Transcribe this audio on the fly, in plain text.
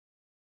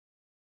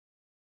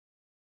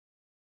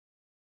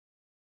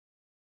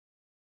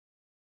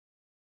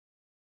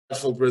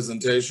Full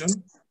presentation,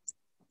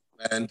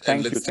 and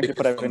let's take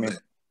it from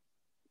there.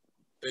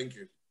 Thank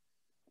you.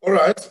 All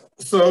right,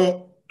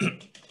 so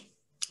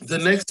the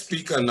next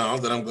speaker now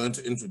that I'm going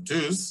to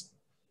introduce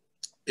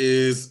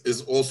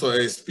is also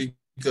a speaker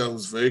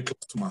who's very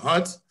close to my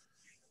heart.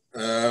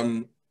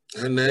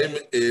 Her name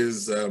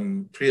is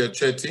Pria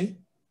Chetty.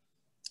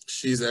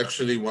 She's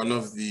actually one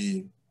of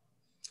the,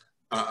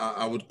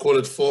 I would call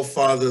it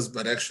forefathers,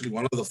 but actually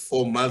one of the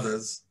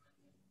foremothers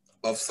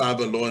of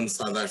cyber law in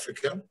South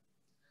Africa.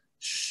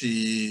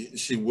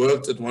 She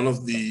worked at one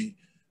of the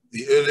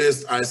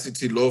earliest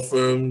ICT law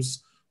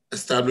firms,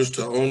 established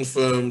her own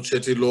firm,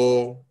 Chetty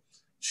Law.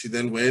 She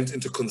then went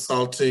into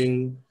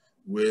consulting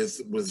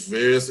with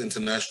various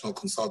international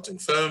consulting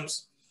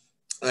firms.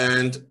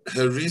 And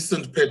her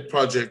recent pet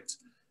project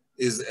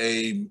is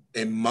a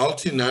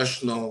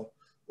multinational,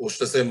 or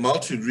should I say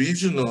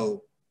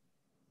multi-regional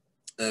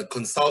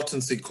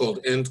consultancy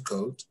called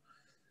EndCode.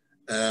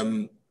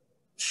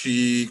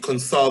 She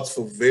consults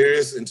for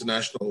various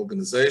international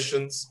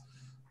organizations,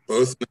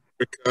 both in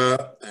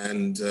Africa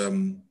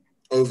and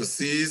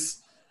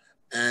overseas.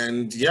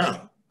 And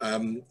yeah,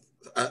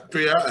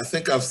 Priya, I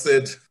think I've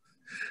said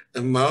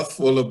a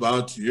mouthful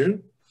about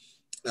you.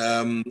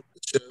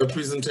 Her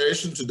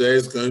presentation today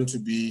is going to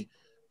be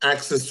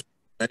access to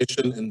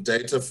information and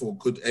data for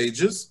good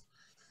ages.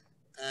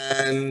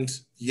 And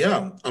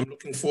yeah, I'm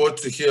looking forward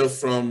to hear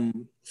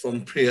from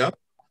Priya.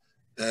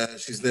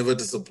 She's never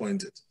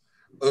disappointed.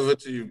 Over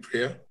to you,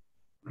 Priya.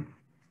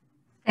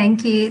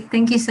 Thank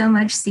you so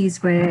much,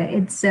 Sizwe.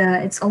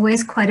 It's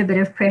always quite a bit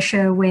of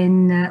pressure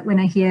when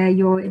I hear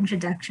your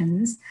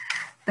introductions,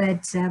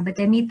 but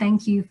let me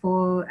thank you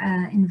for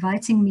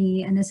inviting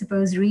me, and I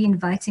suppose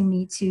re-inviting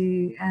me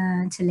to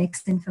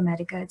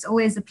Lex-Informatica. It's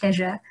always a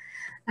pleasure,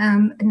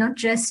 not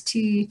just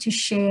to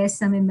share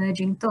some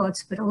emerging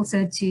thoughts, but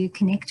also to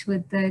connect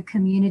with the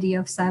community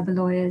of cyber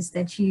lawyers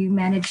that you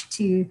managed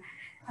to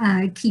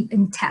keep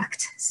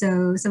intact.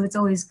 So it's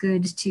always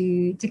good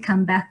to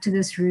come back to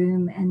this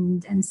room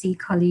and see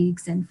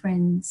colleagues and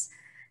friends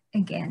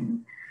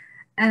again.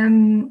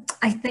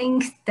 I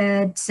think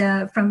that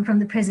from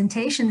the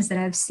presentations that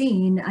I've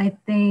seen, I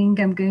think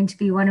I'm going to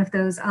be one of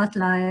those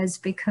outliers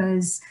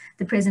because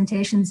the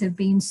presentations have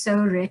been so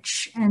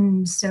rich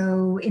and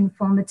so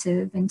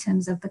informative in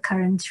terms of the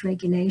current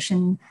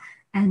regulation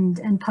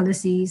and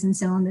policies and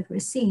so on that we're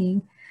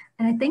seeing.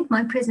 And I think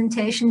my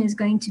presentation is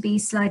going to be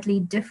slightly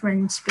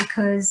different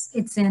because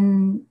it's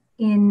in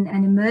an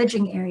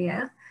emerging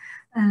area.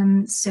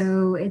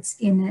 So it's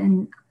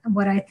in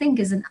what I think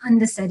is an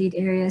understudied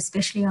area,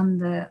 especially on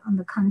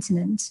the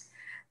continent.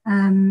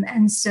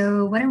 And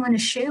so what I want to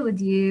share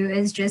with you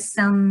is just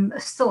some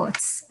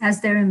thoughts as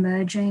they're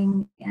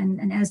emerging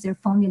and as they're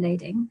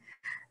formulating,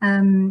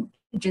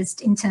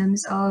 just in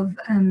terms of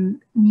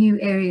new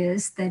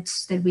areas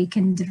that we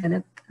can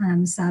develop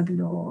cyber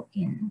law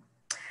in.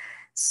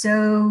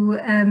 So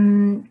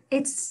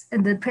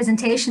the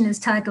presentation is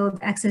titled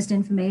Access to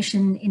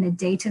Information in a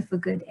Data for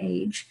Good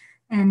Age.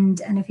 And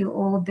if you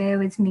all bear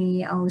with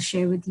me, I'll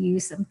share with you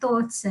some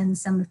thoughts and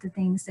some of the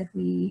things that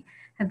we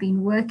have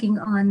been working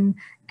on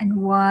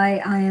and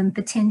why I am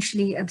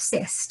potentially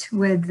obsessed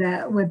with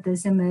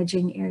this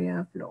emerging area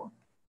of law.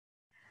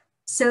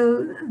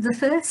 So the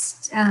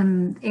first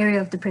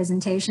area of the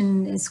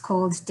presentation is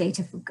called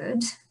Data for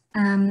Good.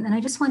 And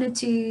I just wanted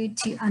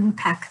to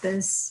unpack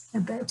this a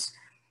bit.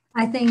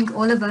 I think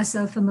all of us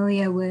are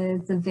familiar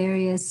with the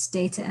various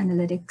data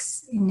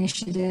analytics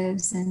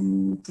initiatives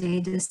and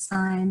data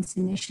science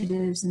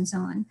initiatives and so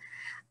on.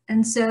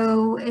 And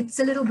so it's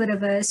a little bit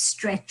of a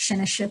stretch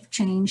and a shift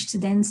change to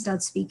then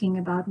start speaking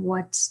about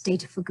what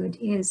data for good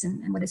is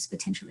and what its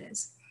potential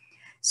is.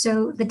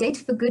 So the Data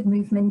for Good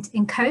movement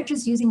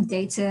encourages using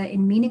data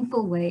in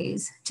meaningful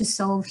ways to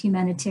solve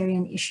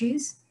humanitarian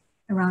issues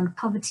around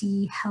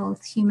poverty,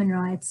 health, human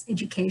rights,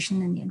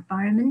 education, and the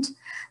environment.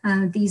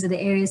 These are the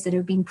areas that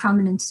have been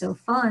prominent so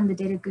far in the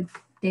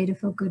Data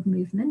for Good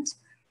movement.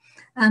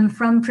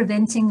 From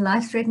preventing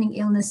life-threatening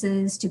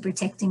illnesses to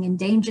protecting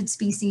endangered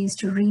species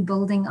to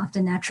rebuilding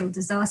after natural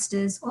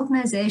disasters,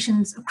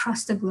 organizations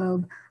across the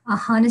globe are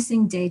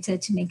harnessing data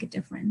to make a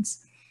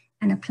difference.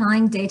 And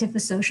applying data for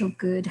social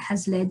good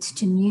has led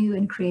to new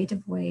and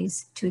creative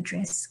ways to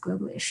address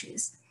global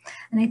issues.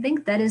 And I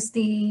think that is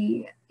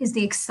the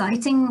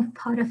exciting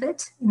part of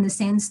it, in the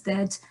sense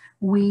that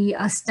we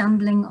are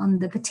stumbling on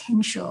the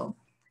potential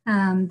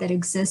that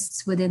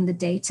exists within the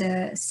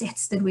data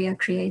sets that we are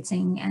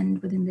creating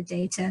and within the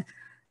data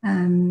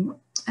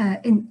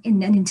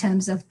in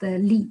terms of the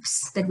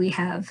leaps that we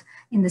have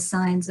in the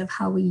science of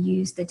how we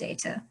use the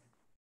data.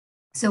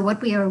 So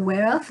what we are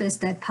aware of is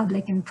that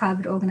public and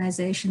private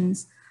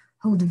organizations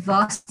hold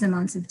vast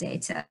amounts of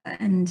data,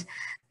 and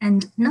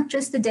not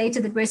just the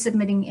data that we're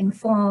submitting in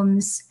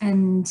forms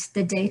and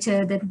the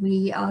data that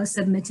we are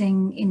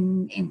submitting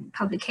in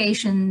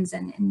publications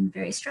and in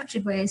very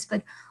structured ways,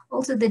 but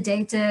also the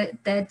data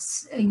that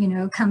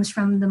comes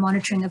from the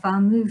monitoring of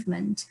our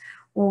movement,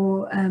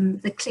 or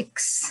the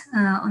clicks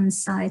on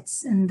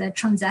sites and the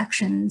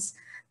transactions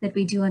that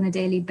we do on a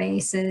daily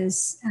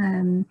basis,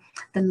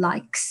 the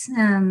likes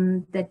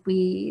that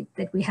we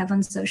have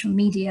on social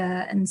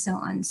media, and so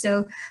on.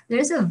 So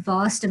there's a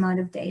vast amount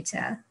of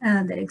data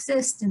that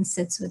exists and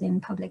sits within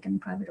public and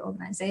private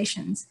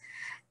organizations.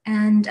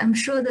 And I'm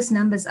sure this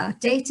number is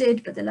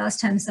outdated, but the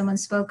last time someone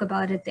spoke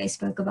about it, they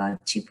spoke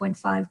about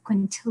 2.5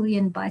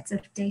 quintillion bytes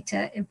of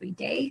data every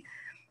day.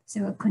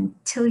 So a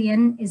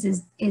quintillion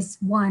is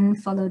 1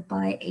 followed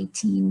by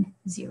 18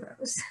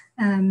 zeros.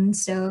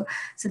 So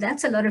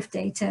that's a lot of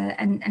data.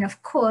 And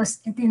of course,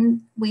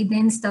 we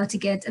then start to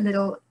get a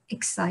little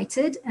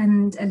excited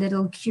and a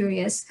little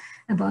curious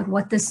about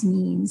what this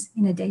means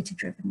in a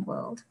data-driven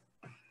world.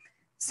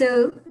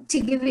 So to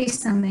give you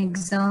some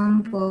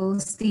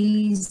examples,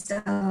 these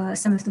are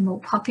some of the more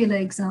popular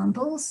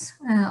examples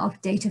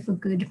of data for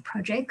good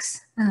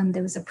projects.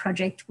 There was a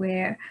project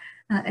where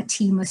a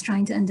team was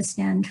trying to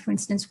understand, for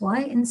instance,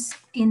 why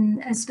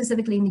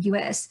specifically in the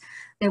US,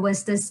 there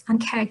was this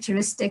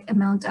uncharacteristic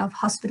amount of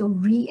hospital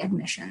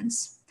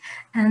readmissions.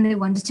 And they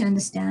wanted to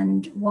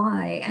understand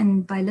why.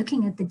 And by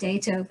looking at the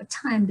data over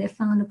time, they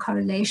found a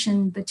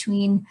correlation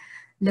between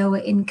lower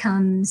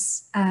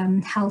incomes,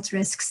 health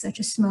risks such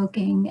as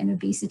smoking and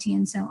obesity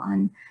and so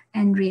on,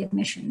 and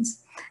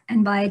readmissions.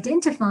 And by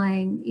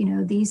identifying,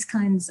 these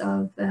kinds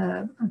of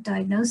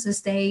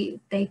diagnosis, they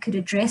could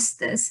address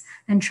this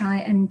and try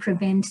and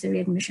prevent the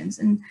readmissions.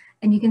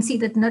 And you can see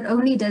that not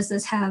only does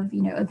this have,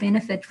 a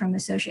benefit from a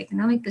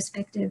socioeconomic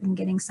perspective in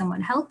getting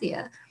someone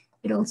healthier,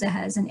 it also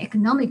has an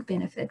economic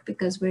benefit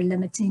because we're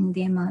limiting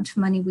the amount of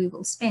money we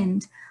will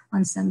spend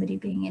on somebody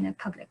being in a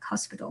public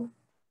hospital.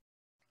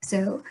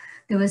 So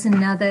there was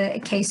another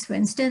case, for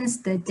instance,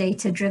 the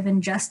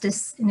Data-Driven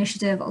Justice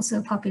Initiative, also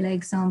a popular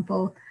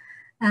example.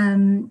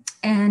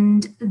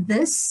 And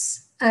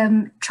this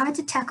tried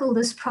to tackle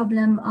this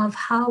problem of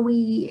how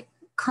we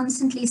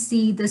constantly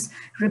see this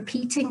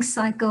repeating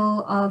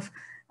cycle of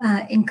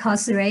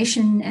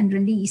incarceration and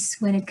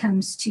release when it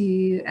comes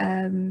to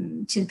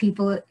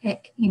people,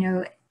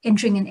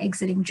 entering and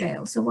exiting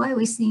jail. So why are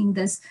we seeing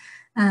this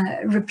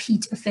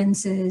repeat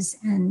offenses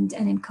and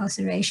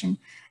incarceration?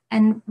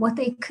 And what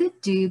they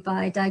could do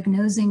by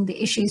diagnosing the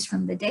issues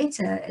from the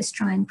data is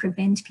try and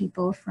prevent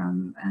people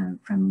from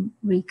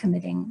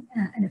recommitting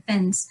an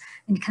offense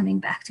and coming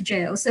back to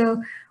jail.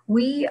 So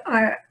we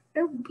are,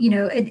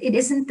 it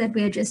isn't that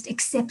we're just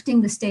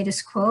accepting the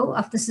status quo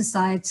of the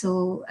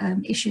societal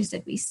issues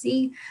that we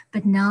see,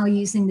 but now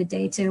using the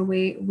data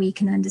we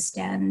can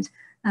understand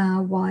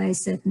why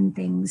certain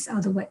things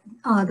are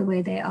the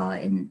way they are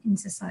in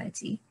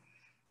society.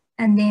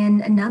 And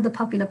then another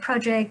popular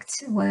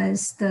project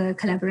was the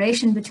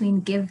collaboration between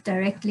Give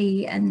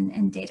Directly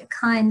and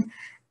DataKind.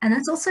 And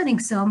that's also an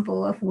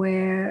example of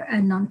where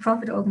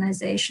nonprofit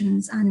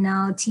organizations are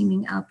now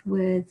teaming up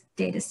with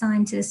data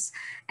scientists.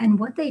 And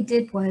what they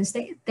did was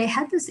they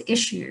had this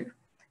issue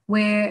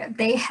where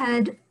they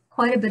had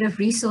quite a bit of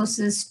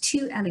resources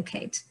to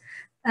allocate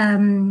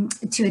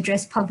to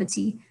address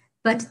poverty,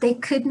 but they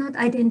could not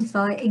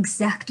identify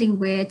exactly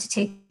where to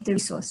take the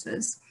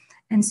resources.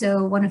 And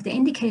so one of the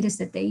indicators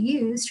that they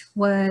used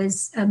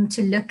was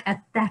to look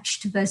at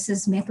thatched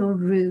versus metal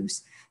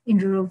roofs in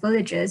rural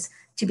villages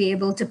to be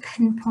able to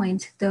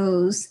pinpoint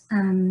those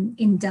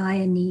in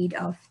dire need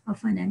of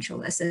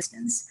financial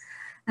assistance.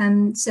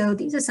 So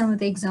these are some of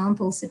the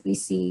examples that we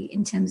see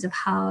in terms of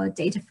how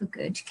data for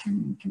good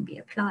can be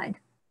applied.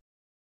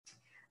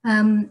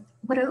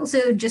 What I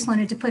also just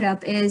wanted to put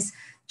up is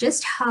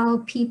just how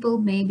people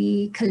may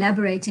be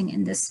collaborating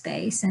in this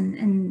space.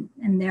 And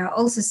there are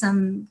also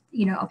some,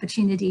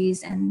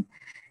 opportunities and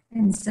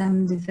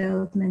some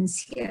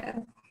developments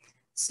here.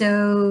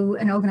 So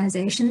an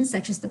organization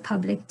such as the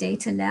Public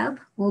Data Lab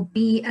will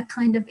be a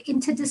kind of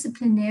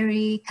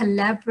interdisciplinary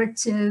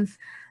collaborative,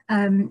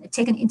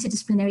 take an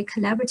interdisciplinary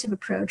collaborative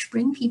approach,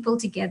 bring people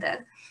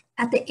together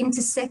at the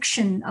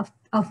intersection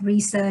of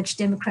research,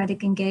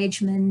 democratic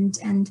engagement,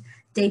 and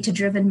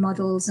data-driven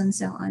models and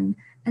so on.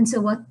 And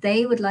so what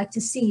they would like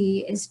to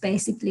see is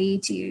basically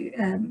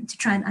to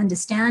try and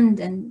understand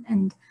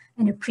and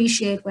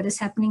appreciate what is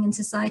happening in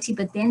society,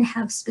 but then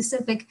have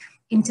specific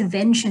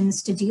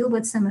interventions to deal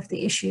with some of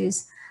the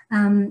issues,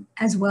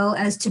 as well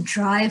as to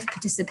drive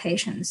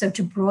participation. So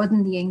to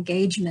broaden the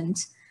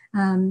engagement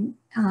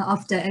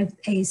after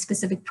a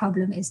specific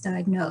problem is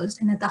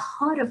diagnosed. And at the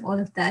heart of all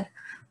of that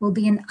will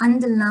be an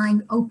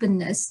underlying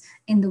openness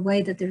in the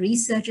way that the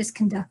research is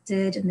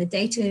conducted and the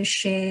data is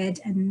shared,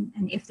 and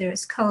if there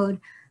is code,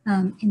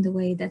 in the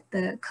way that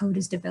the code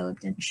is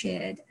developed and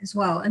shared as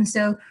well. And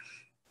so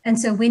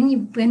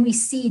when we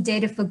see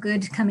data for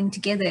good coming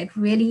together, it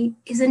really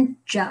isn't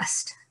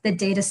just the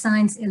data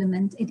science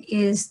element. It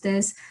is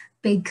this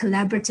big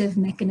collaborative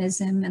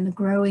mechanism and the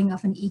growing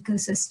of an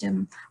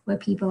ecosystem where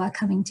people are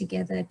coming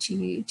together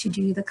to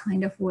do the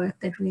kind of work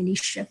that really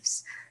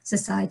shifts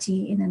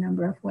society in a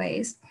number of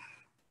ways.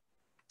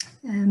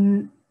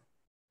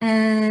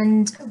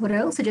 And what I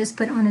also just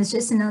put on is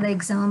just another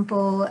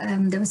example.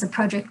 There was a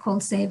project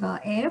called Save Our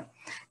Air,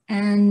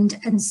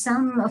 and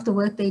some of the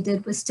work they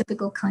did was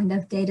typical kind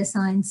of data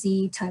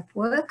science-y type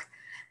work.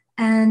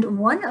 And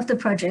one of the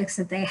projects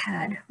that they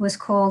had was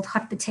called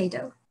Hot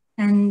Potato.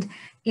 And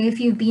if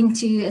you've been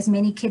to as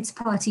many kids'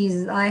 parties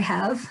as I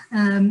have,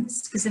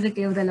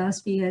 specifically over the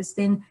last few years,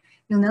 then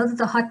you'll know that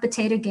the hot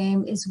potato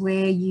game is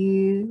where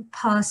you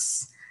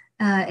pass,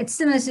 it's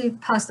similar to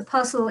pass the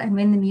parcel, and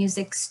when the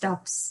music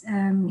stops,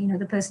 you know,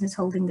 the person who's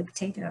holding the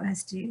potato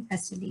has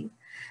to leave.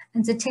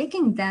 And so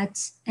taking that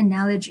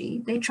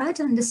analogy, they tried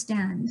to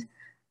understand,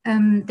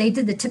 they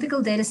did the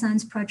typical data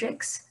science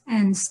projects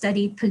and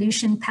studied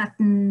pollution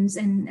patterns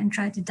and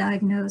tried to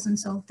diagnose and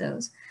solve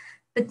those.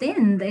 But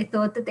then they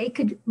thought that they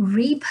could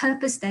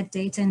repurpose that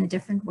data in a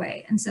different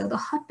way. And so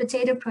the Hot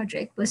Potato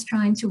Project was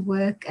trying to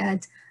work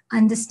at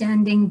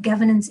understanding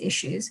governance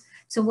issues.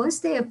 So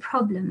was there a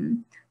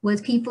problem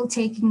with people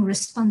taking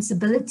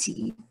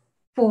responsibility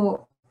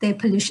for their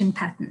pollution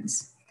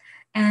patterns?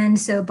 And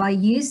so by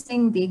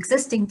using the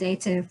existing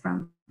data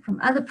from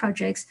other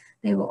projects,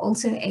 they were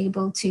also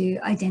able to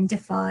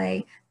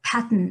identify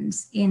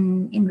patterns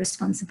in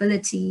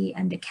responsibility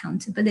and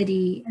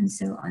accountability and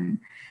so on.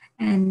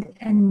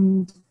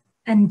 And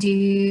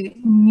do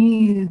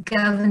new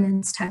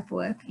governance type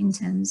work in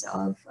terms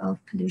of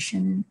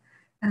pollution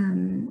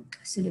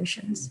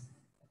solutions.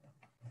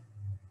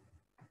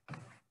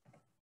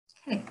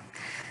 Okay,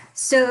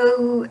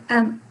 so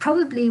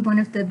probably one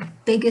of the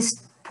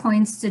biggest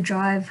points to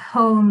drive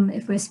home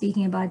if we're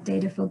speaking about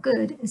data for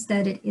good is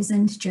that it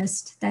isn't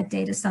just that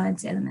data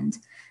science element.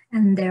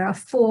 And there are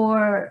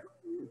 4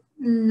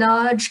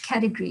 large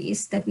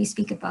categories that we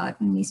speak about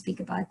when we speak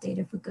about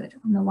data for good.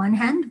 On the one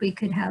hand, we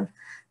could have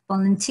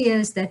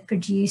volunteers that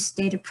produce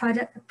data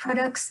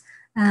products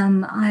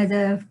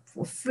either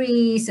for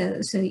free,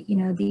 so you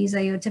know, these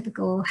are your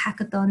typical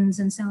hackathons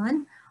and so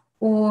on,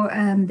 or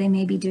they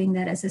may be doing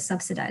that as a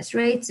subsidized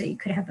rate. So you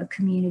could have a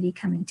community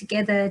coming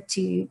together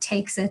to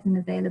take certain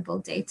available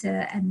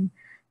data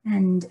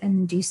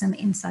and do some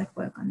insight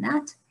work on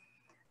that.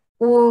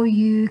 Or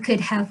you could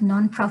have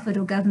nonprofit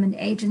or government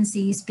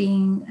agencies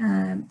being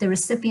the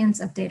recipients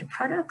of data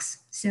products.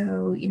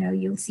 So, you know,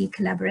 you'll see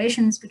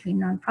collaborations between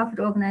nonprofit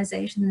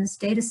organizations,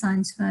 data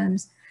science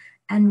firms,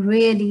 and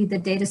really the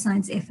data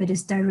science effort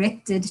is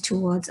directed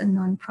towards a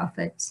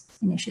nonprofit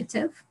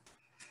initiative.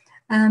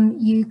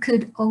 You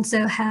could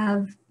also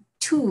have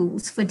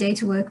tools for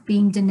data work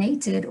being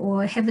donated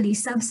or heavily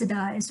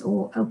subsidized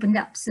or opened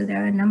up. So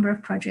there are a number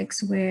of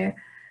projects where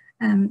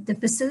the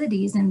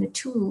facilities and the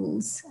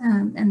tools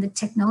and the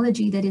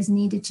technology that is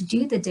needed to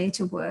do the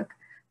data work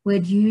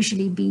would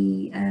usually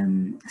be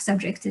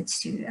subjected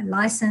to a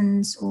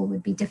license or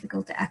would be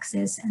difficult to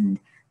access, and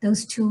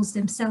those tools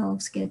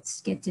themselves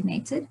get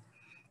donated.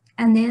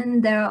 And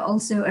then there are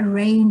also a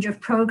range of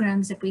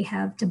programs that we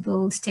have to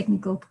build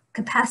technical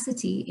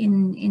capacity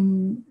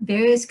in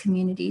various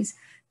communities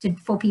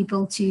for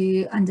people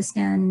to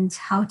understand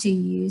how to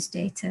use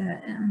data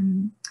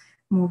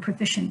more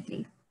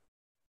proficiently.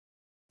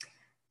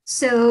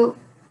 So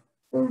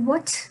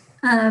what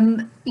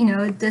you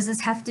know, does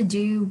this have to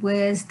do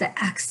with the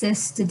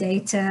access to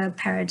data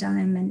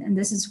paradigm? And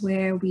this is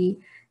where we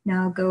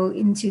now go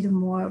into the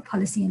more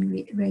policy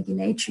and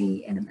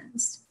regulatory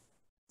elements.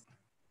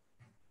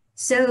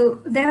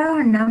 So there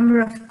are a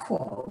number of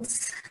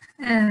calls.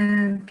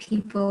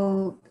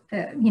 People,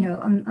 you know,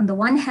 on the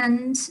one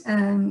hand,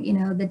 you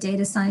know, the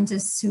data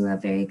scientists who are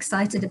very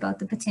excited about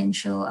the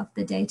potential of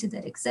the data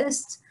that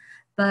exists.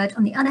 But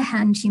on the other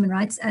hand, human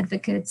rights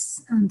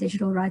advocates,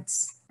 digital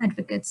rights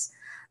advocates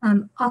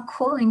are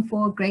calling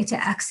for greater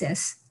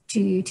access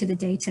to the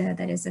data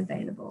that is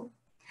available.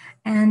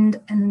 And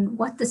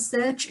what the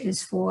search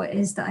is for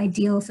is the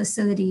ideal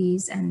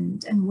facilities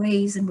and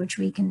ways in which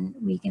we can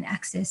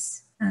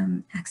access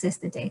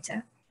the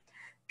data.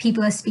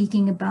 People are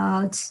speaking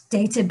about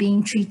data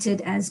being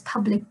treated as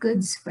public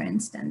goods, for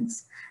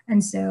instance.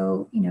 And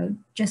so, you know,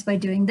 just by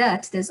doing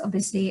that, there's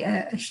obviously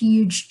a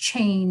huge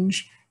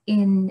change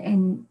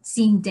in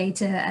seeing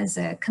data as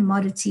a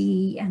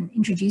commodity and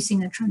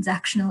introducing a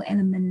transactional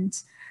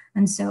element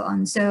and so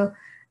on. So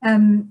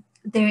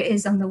there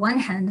is, on the one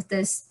hand,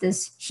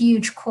 this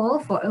huge call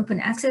for open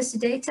access to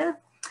data.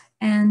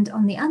 And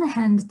on the other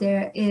hand,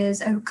 there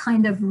is a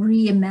kind of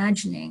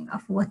reimagining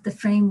of what the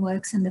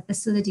frameworks and the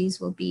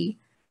facilities will be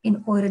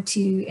in order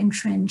to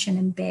entrench and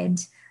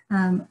embed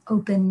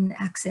open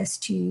access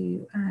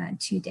to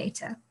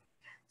data.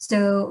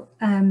 So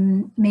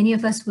many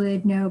of us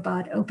would know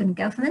about open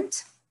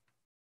government,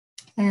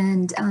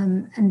 and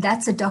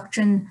that's a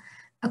doctrine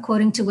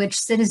according to which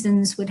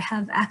citizens would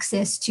have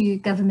access to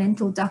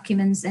governmental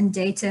documents and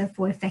data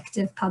for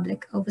effective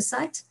public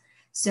oversight.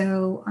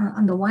 So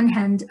on the one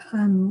hand,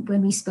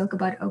 when we spoke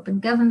about open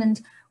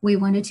government, we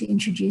wanted to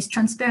introduce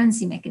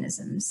transparency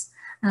mechanisms.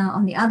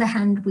 On the other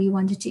hand, we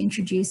wanted to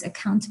introduce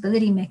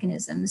accountability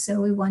mechanisms. So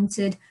we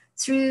wanted,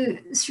 through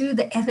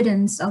the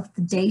evidence of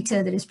the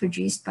data that is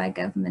produced by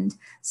government,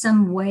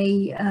 some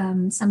way,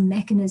 some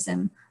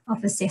mechanism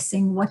of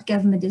assessing what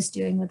government is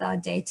doing with our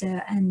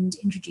data and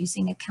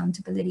introducing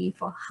accountability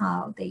for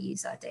how they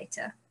use our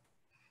data.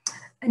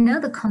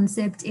 Another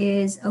concept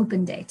is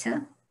open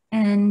data.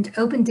 And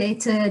open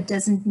data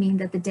doesn't mean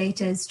that the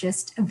data is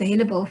just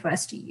available for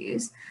us to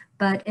use,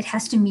 but it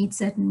has to meet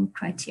certain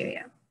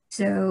criteria.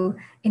 So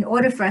in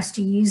order for us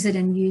to use it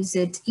and use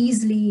it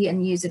easily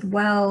and use it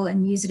well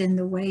and use it in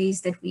the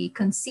ways that we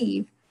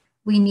conceive,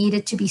 we need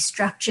it to be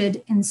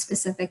structured in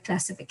specific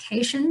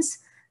classifications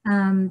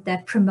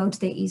that promote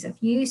their ease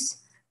of use.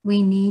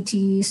 We need to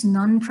use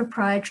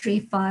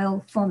non-proprietary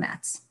file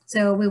formats.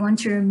 So we want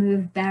to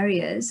remove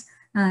barriers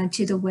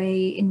to the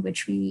way in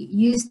which we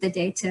use the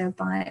data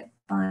by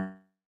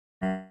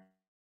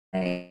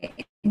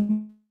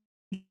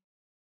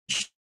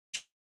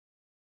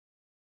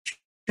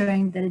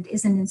ensuring that it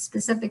isn't in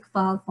specific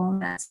file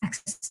formats,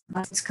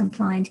 access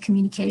compliant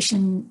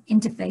communication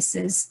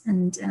interfaces,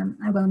 and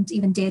I won't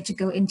even dare to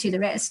go into the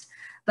rest.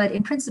 But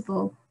in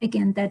principle,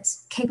 again,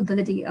 that's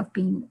capability of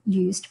being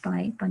used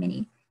by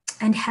many,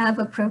 and have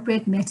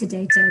appropriate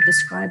metadata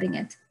describing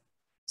it.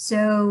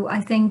 So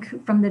I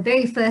think from the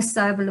very first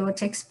cyber law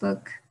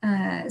textbook,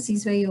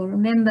 Sizwe, you'll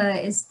remember,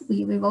 is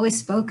we've always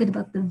spoken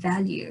about the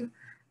value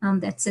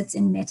that sits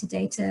in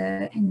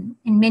metadata in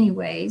many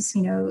ways,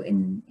 you know,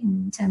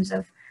 in terms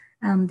of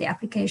the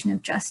application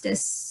of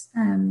justice,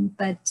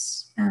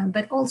 but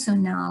also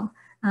now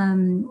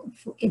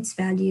its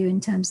value in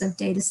terms of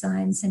data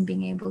science and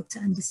being able to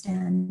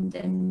understand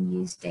and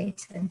use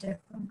data in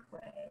different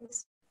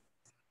ways.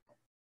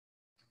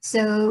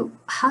 So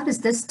how does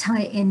this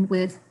tie in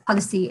with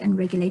policy and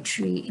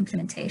regulatory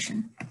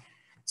implementation?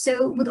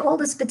 So with all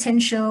this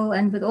potential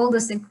and with all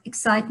this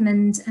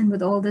excitement and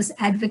with all this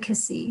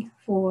advocacy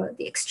for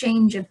the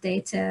exchange of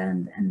data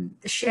and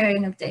the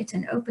sharing of data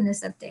and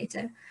openness of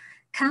data,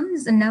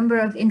 comes a number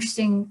of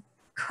interesting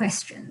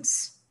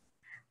questions.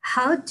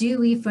 How do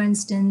we, for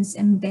instance,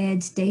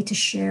 embed data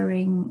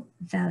sharing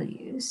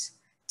values?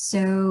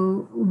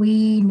 So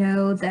we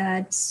know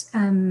that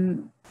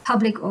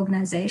public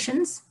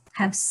organizations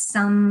have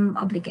some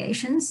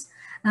obligations,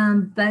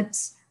 but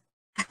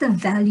at the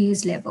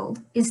values level,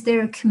 is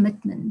there a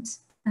commitment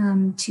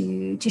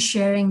to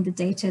sharing the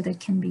data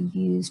that can be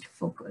used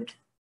for good?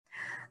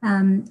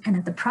 And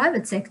at the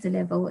private sector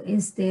level,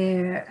 is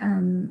there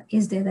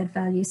that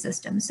value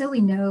system? So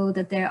we know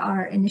that there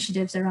are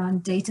initiatives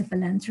around data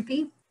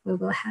philanthropy, where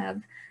we'll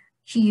have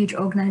huge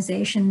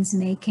organizations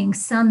making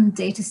some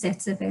data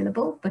sets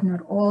available, but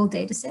not all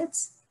data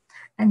sets.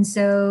 And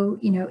so,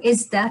 you know,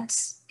 is that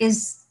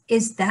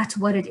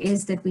what it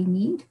is that we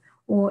need,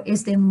 or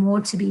is there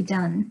more to be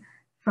done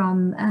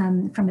from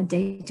a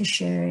data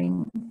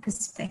sharing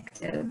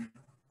perspective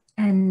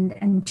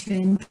and to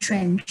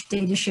entrench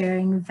data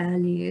sharing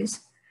values?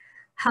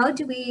 How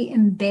do we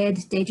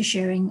embed data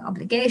sharing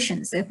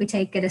obligations? So if we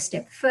take it a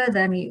step further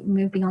and we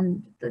move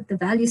beyond the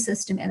value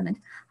system element,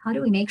 how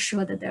do we make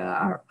sure that there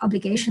are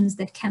obligations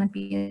that cannot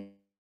be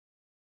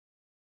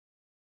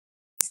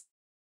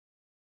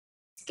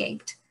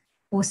escaped,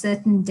 for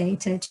certain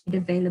data to be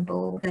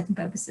available for certain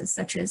purposes,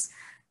 such as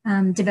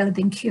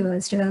developing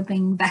cures,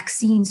 developing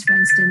vaccines, for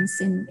instance,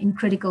 in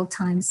critical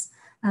times,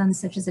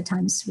 such as the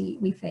times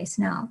we face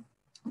now?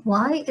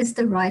 Why is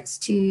the rights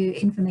to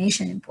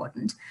information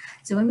important?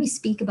 So when we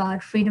speak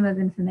about freedom of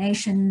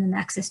information and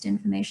access to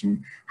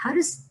information, how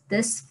does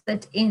this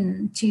fit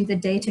into the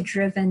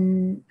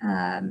data-driven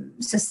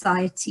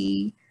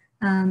society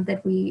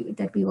that we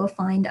will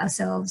find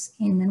ourselves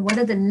in? And what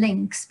are the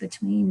links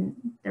between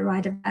the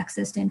right of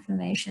access to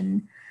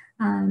information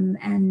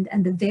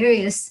and the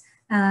various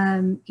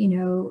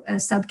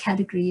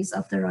subcategories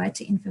of the right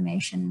to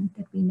information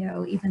that we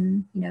know,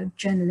 even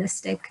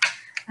journalistic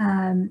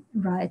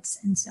rights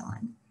and so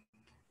on?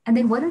 And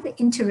then what are the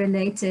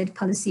interrelated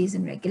policies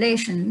and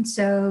regulations?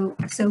 So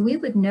we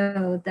would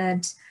know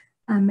that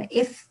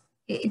if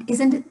it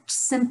isn't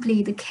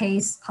simply the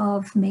case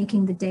of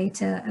making the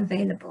data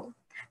available,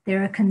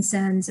 there are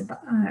concerns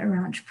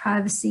around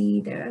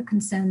privacy, there are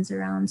concerns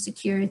around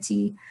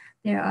security,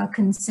 there are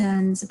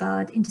concerns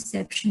about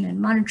interception and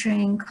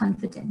monitoring,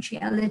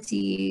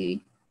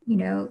 confidentiality,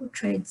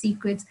 trade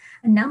secrets,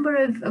 a number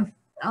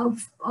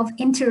of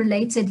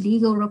interrelated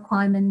legal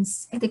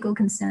requirements, ethical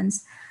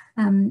concerns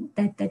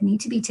that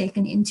need to be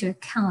taken into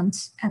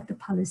account at the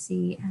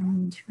policy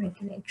and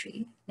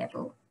regulatory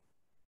level.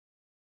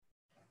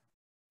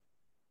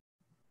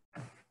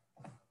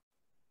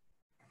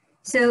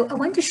 So I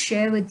want to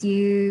share with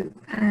you,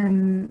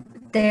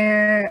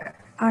 there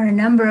are a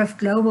number of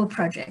global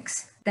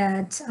projects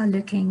that are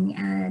looking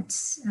at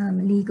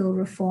legal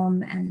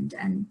reform and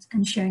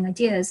sharing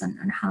ideas on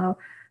how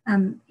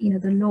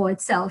the law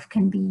itself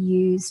can be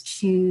used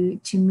to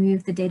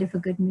move the data for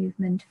good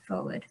movement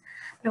forward.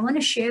 But I want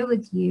to share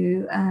with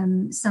you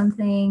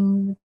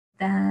something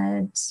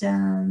that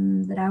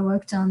I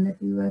worked on,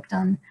 that we worked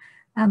on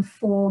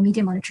for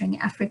Media Monitoring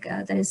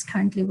Africa, that is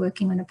currently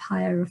working on a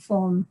PIA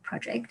reform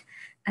project.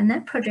 And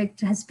that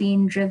project has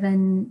been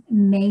driven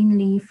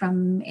mainly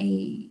from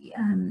a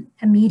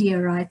media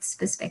rights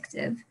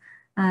perspective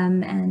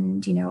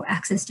and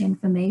access to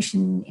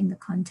information in the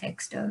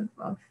context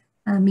of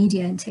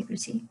media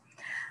integrity.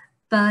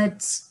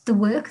 But the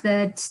work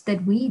that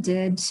we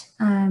did,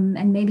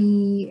 and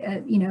maybe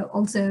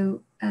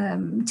also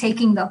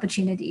taking the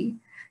opportunity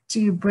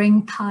to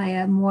bring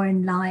Pria more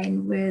in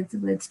line with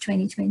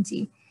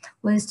 2020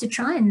 was to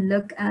try and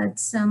look at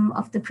some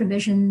of the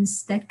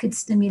provisions that could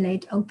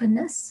stimulate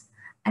openness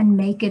and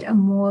make it a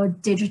more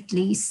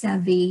digitally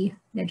savvy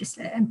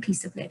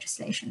piece of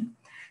legislation.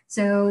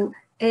 So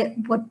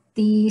what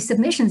the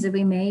submissions that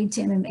we made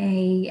to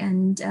MMA,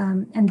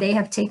 and they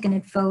have taken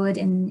it forward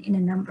in a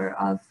number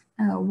of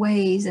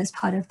ways as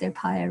part of their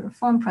Pria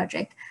reform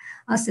project,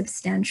 are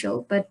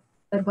substantial. But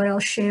what I'll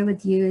share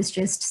with you is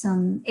just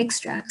some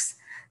extracts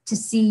to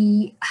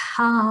see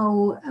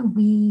how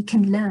we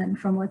can learn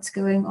from what's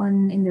going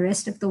on in the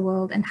rest of the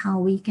world and how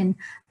we can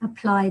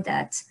apply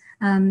that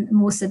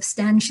more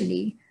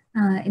substantially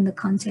in the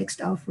context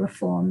of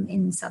reform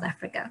in South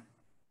Africa.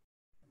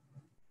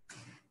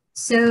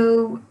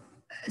 So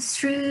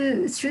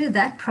through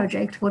that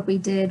project, what we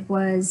did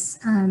was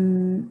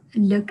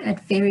look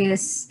at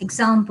various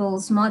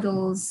examples,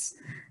 models,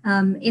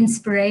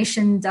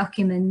 inspiration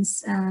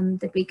documents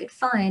that we could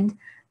find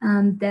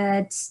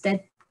that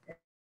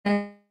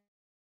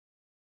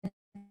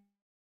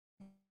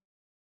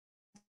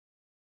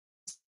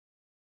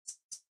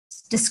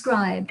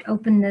described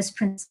openness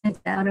principles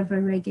out of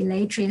a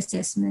regulatory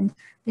assessment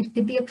that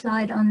could be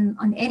applied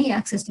on any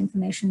access to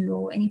information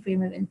law, any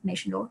freedom of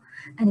information law,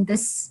 and in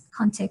this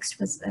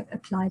context was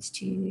applied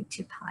to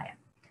Pria.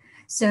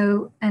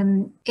 So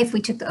if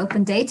we took the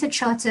Open Data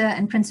Charter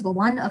and Principle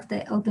 1 of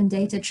the Open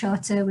Data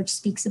Charter, which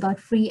speaks about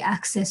free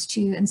access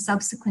to and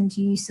subsequent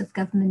use of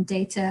government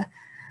data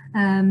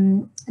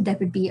that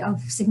would be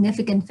of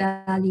significant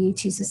value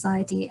to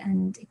society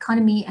and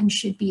economy and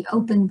should be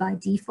open by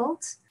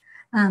default.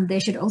 There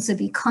should also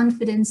be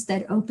confidence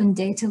that open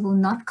data will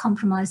not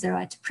compromise the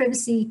right to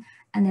privacy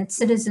and that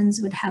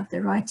citizens would have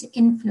the right to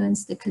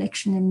influence the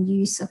collection and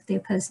use of their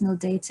personal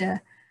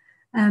data.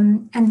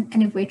 And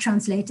if we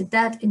translated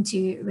that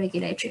into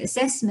regulatory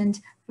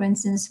assessment, for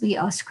instance, we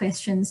asked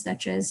questions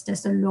such as,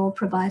 does the law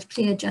provide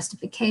clear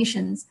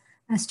justifications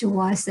as to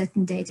why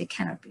certain data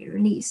cannot be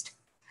released?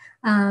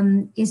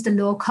 Is the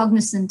law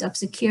cognizant of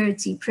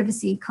security,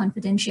 privacy,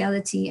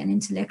 confidentiality, and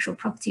intellectual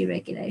property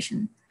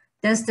regulation?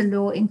 Does the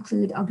law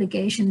include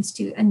obligations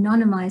to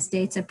anonymize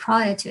data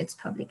prior to its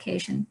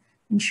publication,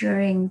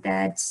 ensuring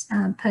that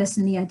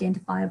personally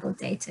identifiable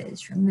data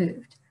is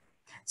removed?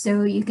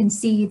 So you can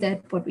see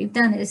that what we've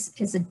done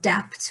is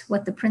adapt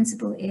what the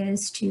principle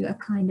is to a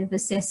kind of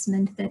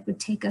assessment that would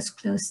take us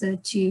closer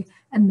to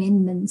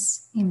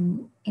amendments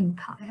in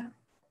Pria.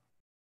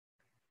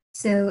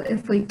 So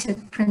if we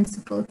took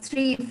Principle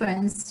 3, for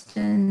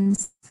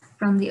instance,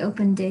 from the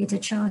Open Data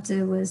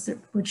Charter,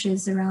 which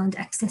is around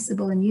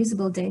accessible and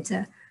usable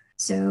data.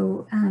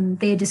 So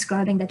they're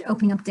describing that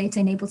opening up data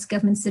enables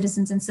government,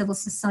 citizens, and civil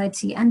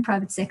society and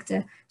private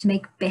sector to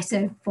make better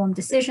informed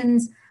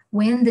decisions.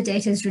 When the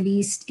data is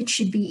released, it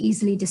should be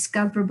easily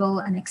discoverable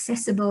and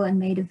accessible and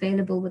made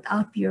available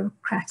without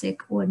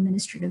bureaucratic or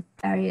administrative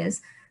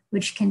barriers,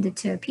 which can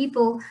deter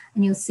people.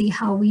 And you'll see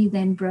how we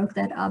then broke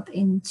that up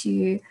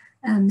into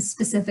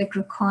specific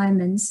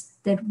requirements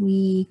that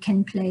we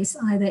can place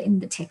either in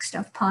the text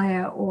of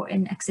Pria or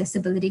in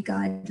accessibility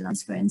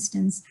guidelines, for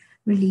instance,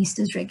 released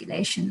as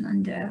regulation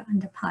under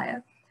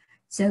Pria.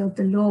 So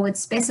the law would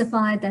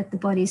specify that the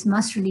bodies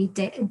must release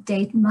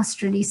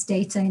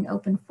data in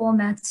open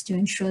formats to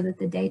ensure that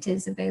the data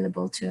is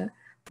available to a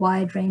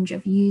wide range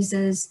of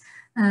users.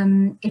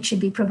 It should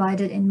be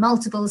provided in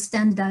multiple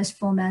standardized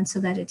formats so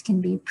that it can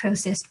be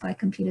processed by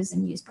computers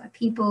and used by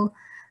people.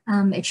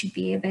 It should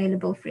be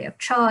available free of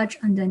charge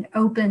under an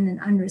open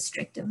and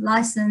unrestricted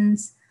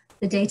license.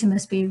 The data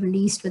must be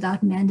released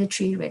without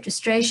mandatory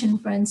registration,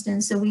 for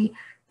instance. So we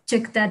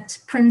took that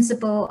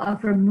principle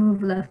of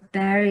removal of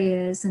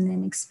barriers and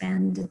then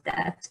expanded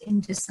that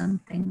into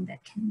something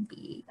that can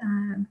be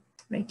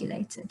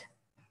regulated.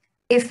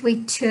 If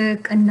we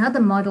took another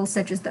model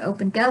such as the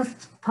Open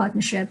Gov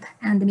Partnership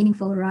and the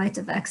meaningful right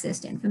of access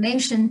to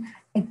information,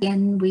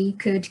 again, we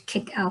could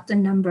kick out a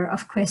number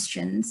of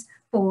questions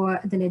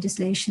for the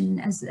legislation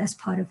as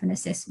part of an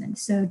assessment.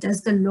 So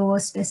does the law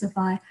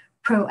specify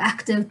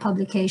proactive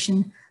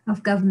publication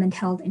of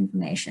government-held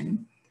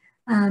information?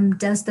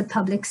 Does the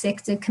public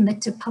sector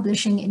commit to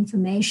publishing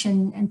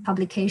information and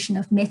publication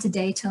of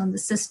metadata on the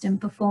system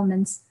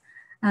performance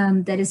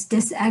that is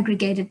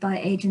disaggregated by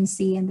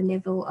agency and the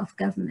level of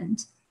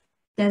government?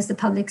 Does the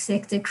public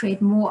sector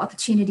create more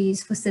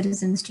opportunities for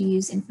citizens to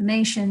use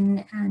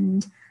information,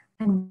 and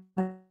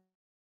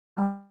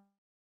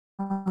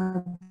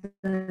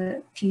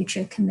the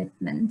future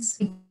commitments?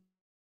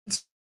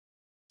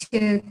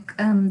 Took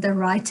the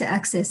right to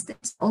access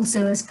this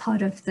also as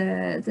part of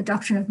the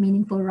doctrine of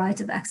meaningful right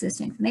of access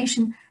to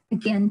information.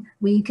 Again,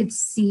 we could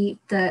see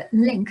the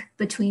link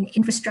between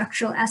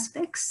infrastructural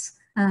aspects,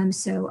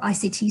 so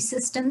ICT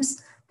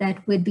systems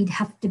that would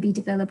have to be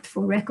developed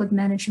for record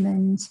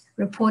management,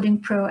 reporting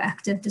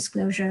proactive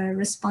disclosure,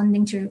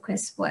 responding to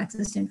requests for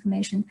access to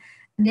information,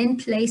 and then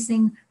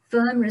placing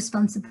firm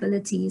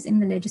responsibilities in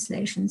the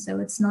legislation. So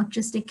it's not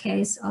just a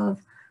case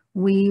of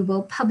we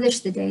will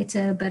publish the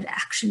data, but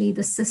actually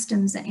the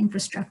systems and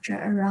infrastructure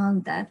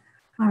around that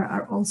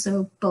are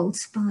also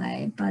built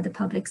by the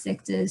public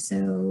sector,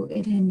 so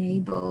it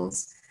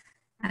enables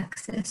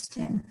access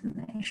to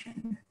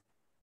information.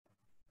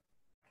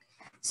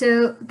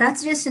 So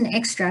that's just an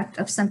extract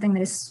of something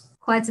that is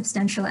quite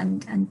substantial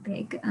and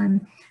big.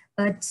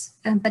 But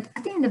at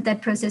the end of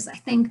that process, I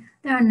think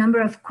there are a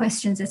number of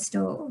questions that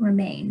still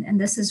remain, and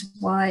this is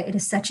why it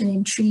is such an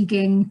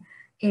intriguing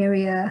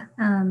area,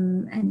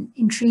 an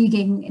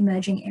intriguing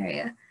emerging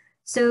area.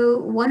 So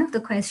one of the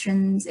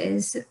questions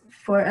is,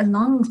 for a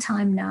long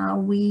time now,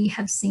 we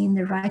have seen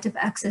the right of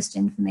access to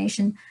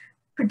information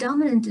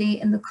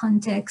predominantly in the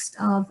context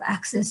of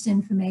access to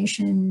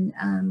information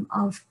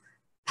of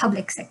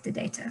public sector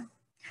data.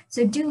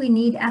 So do we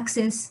need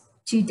access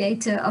to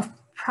data of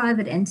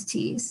private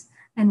entities,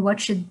 and what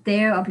should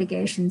their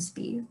obligations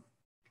be?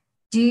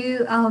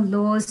 Do our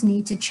laws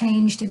need to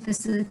change to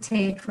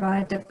facilitate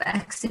right of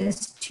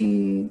access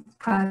to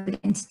private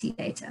entity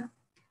data?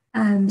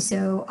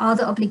 So are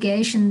the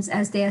obligations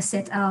as they are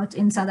set out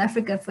in South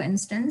Africa, for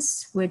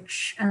instance,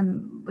 which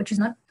is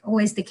not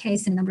always the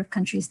case in a number of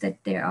countries, that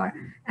there are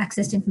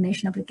access to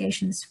information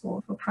obligations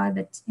for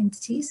private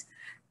entities,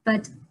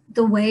 but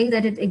the way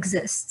that it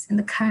exists in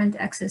the current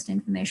access to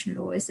information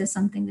law, is there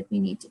something that we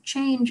need to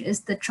change?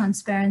 Is the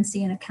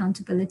transparency and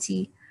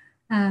accountability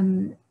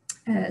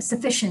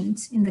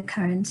sufficient in the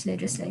current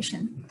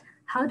legislation?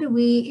 How do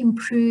we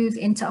improve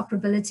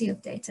interoperability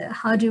of data?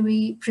 How do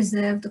we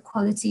preserve the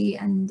quality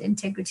and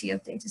integrity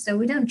of data? So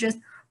we don't just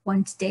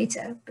want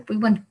data, but we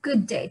want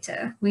good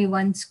data. We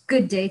want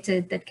good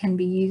data that can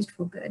be used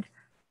for good.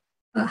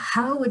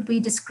 How would we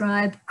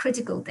describe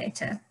critical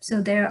data?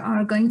 So there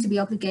are going to be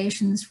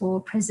obligations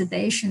for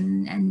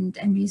preservation and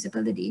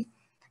usability,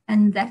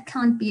 and that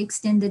can't be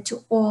extended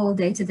to all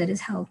data that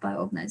is held by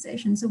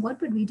organizations. So what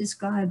would we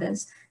describe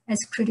as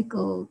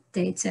critical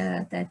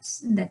data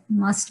that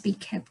must be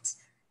kept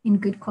in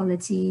good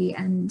quality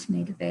and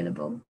made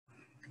available?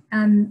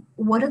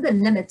 What are the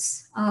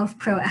limits of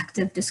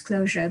proactive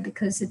disclosure?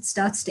 Because it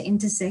starts to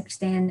intersect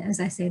then,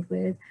 as I said,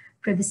 with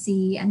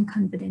privacy and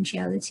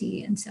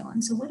confidentiality and so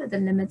on. So what are the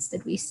limits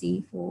that we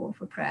see for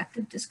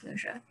proactive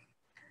disclosure?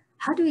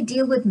 How do we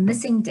deal with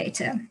missing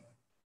data?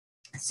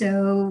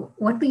 So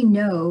what we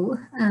know,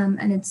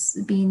 and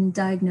it's been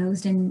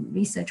diagnosed in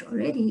research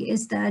already,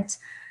 is that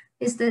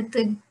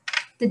the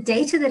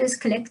data that is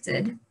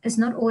collected is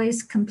not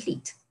always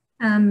complete,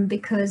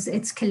 because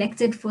it's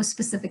collected for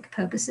specific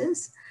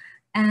purposes,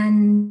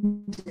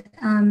 and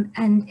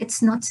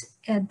it's not,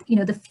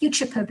 the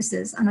future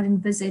purposes are not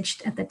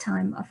envisaged at the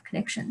time of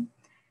collection.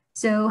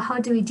 So how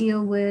do we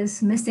deal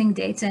with missing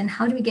data, and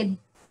how do we get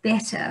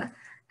better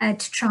at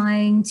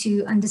trying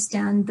to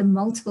understand the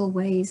multiple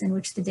ways in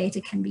which the data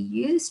can be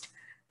used,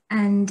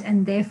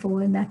 and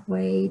therefore in that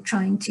way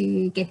trying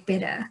to get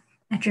better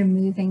at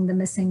removing the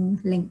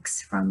missing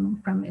links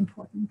from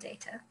important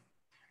data?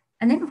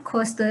 And then of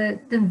course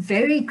the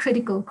very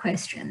critical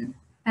question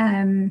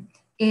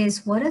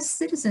is, what are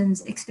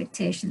citizens'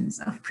 expectations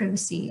of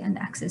privacy and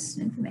access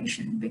to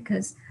information?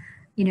 Because,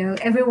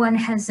 everyone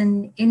has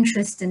an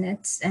interest in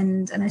it.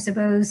 And I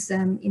suppose,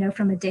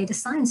 from a data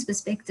science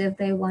perspective,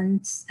 they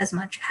want as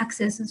much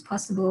access as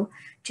possible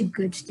to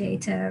good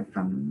data.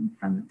 From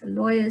the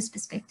lawyer's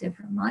perspective,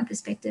 from my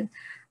perspective,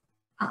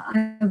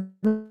 I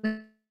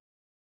would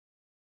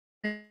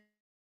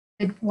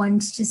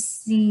want to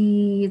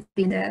see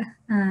the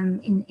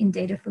in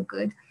data for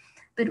good.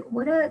 But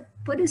what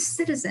do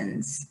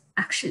citizens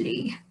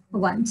actually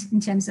want in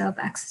terms of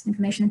access to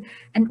information?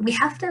 And we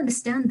have to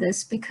understand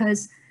this,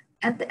 because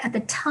at the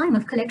time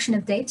of collection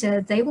of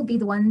data, they will be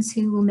the ones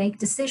who will make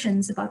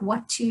decisions about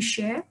what to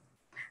share,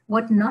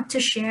 what not to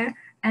share,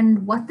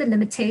 and what the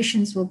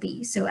limitations will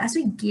be. So as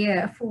we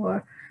gear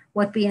for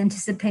what we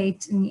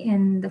anticipate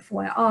in the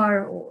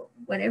 4IR, or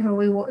whatever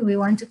we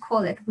want to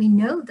call it, we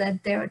know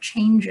that there are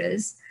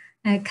changes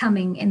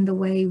coming in the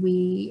way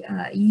we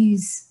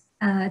use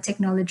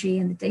technology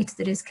and the data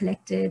that is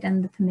collected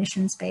and the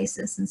permission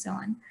spaces and so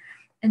on.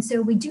 And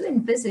so we do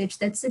envisage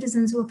that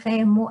citizens will play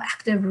a more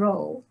active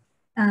role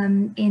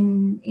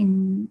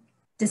in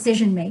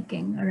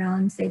decision-making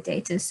around their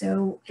data.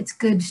 So it's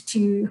good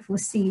to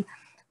foresee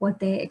what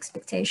their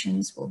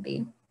expectations will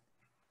be.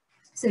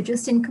 So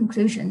just in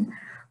conclusion,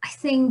 I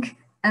think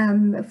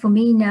for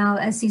me now,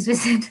 as Cesar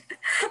said,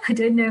 I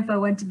don't know if I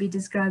want to be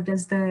described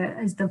as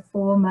the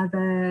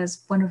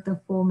foremothers, one of the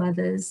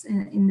foremothers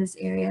in this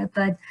area,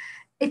 but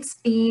it's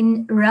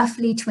been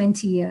roughly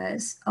 20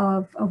 years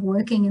of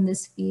working in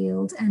this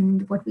field,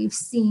 and what we've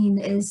seen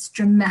is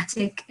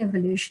dramatic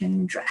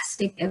evolution,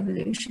 drastic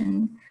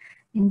evolution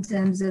in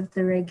terms of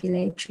the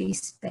regulatory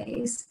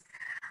space.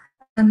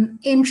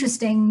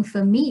 Interesting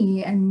for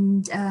me,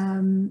 and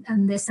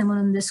there's someone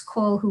on this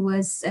call who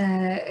was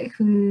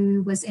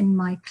in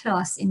my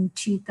class in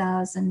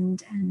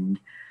 2001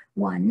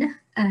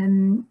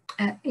 when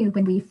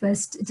we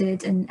first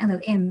did an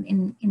LLM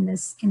in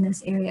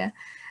this area.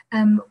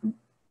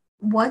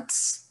 What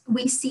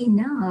we see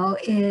now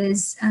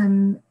is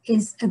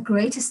a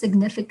greater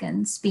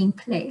significance being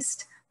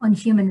placed on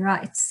human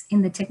rights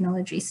in the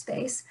technology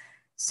space.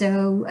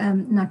 So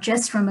not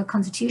just from a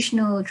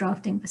constitutional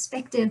drafting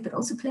perspective, but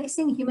also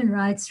placing human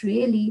rights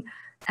really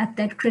at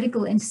that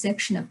critical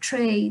intersection of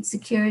trade,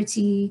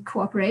 security,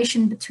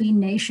 cooperation between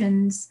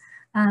nations,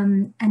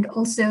 and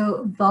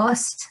also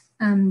vast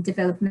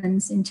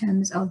developments in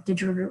terms of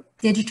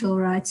digital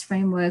rights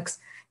frameworks,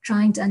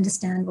 trying to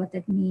understand what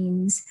that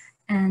means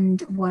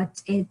and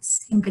what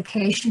its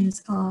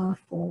implications are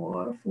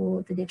for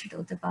the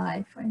digital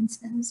divide, for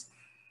instance.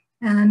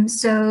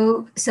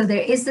 So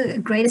there is a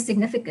greater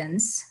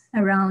significance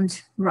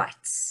around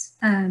rights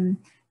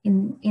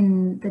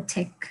in the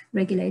tech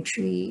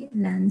regulatory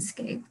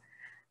landscape.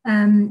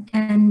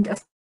 And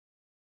of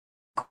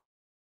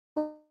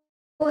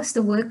course,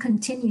 the work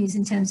continues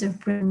in terms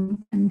of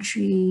bringing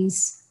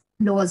countries'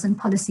 laws and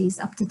policies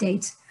up to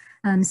date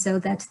so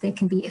that there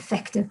can be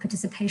effective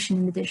participation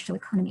in the digital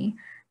economy,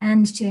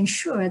 and to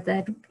ensure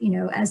that,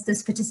 as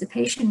this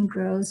participation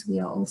grows, we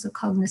are also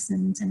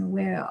cognizant and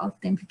aware of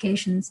the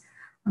implications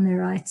on the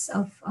rights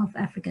of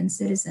African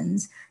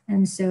citizens,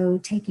 and so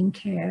taking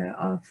care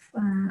of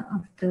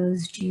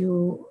those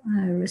dual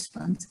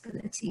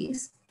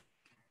responsibilities.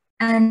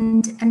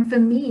 And for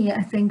me,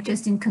 I think,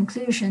 just in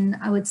conclusion,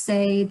 I would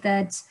say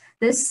that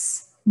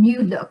this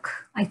new look,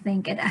 I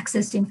think, at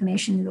access to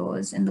information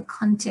laws in the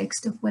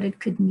context of what it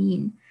could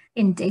mean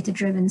in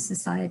data-driven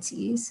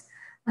societies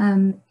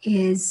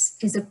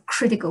is a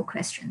critical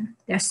question.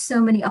 There are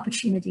so many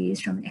opportunities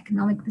from an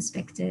economic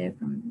perspective,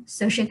 from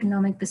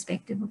socioeconomic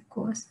perspective, of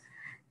course,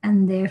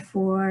 and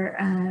therefore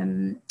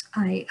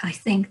I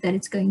think that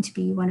it's going to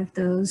be one of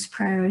those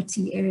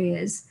priority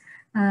areas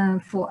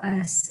for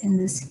us in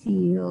this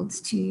field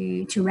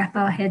to wrap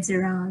our heads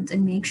around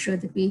and make sure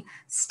that we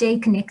stay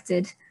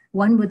connected,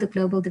 one, with the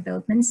global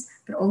developments,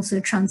 but also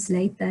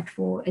translate that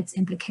for its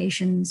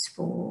implications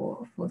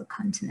for the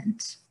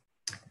continent.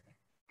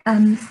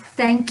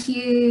 Thank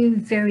you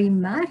very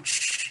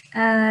much.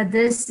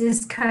 This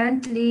is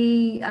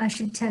currently, I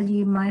should tell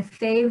you, my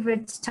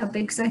favorite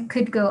topic, so I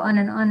could go on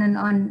and on and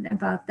on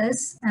about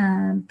this,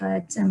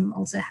 but I'm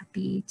also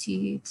happy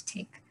to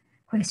take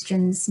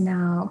questions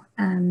now.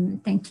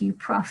 Thank you,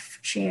 Prof.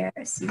 Chair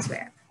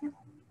Sizwe.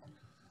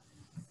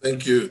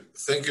 Thank you.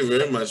 Thank you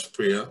very much,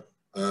 Pria.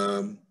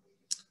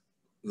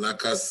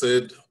 Like I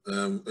said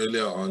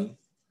earlier on,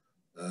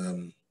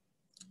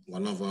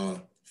 one of our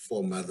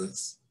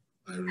foremothers,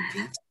 I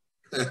repeat.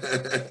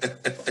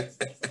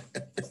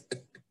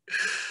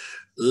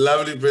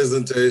 Lovely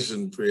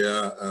presentation,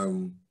 Pria.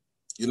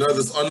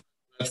 This online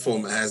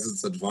platform has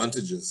its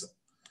advantages.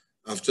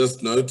 I've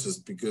just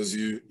noticed, because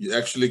you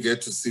actually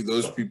get to see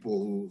those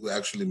people who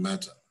actually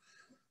matter.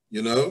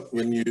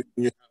 When you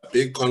have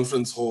big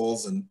conference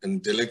halls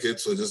and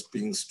delegates are just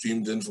being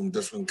streamed in from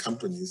different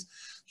companies,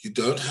 you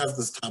don't have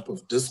this type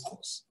of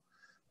discourse.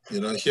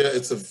 Here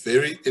it's a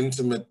very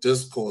intimate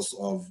discourse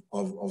of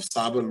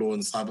cyber law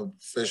and cyber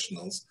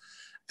professionals.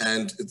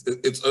 And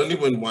it's only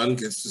when one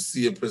gets to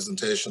see a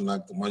presentation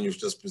like the one you've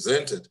just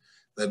presented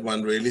that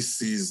one really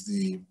sees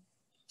the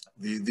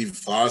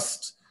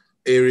vast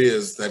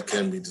areas that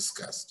can be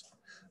discussed.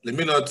 Let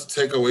me not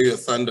take away your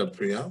thunder,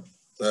 Pria.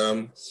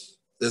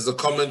 There's a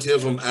comment here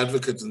from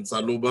Advocate in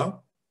Saluba.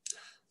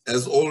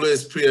 As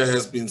always, Pria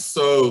has been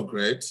so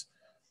great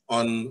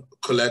on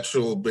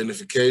collateral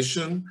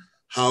beneficiation.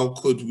 How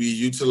could we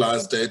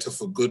utilize data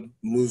for good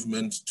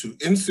movement to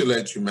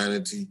insulate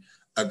humanity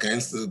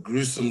against the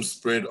gruesome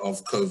spread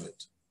of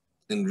COVID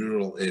in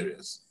rural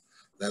areas?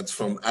 That's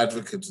from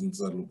Advocate in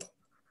Zaluba.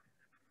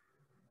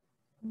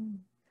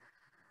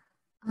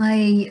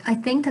 I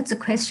think that's a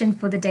question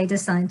for the data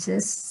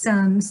scientists.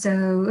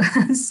 So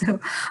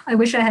I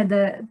wish I had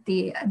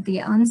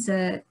the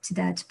answer to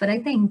that. But I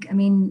think,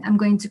 I'm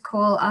going to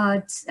call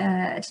out,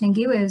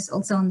 Tlengiwe is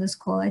also on this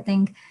call. I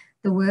think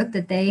the work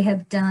that they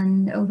have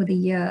done over the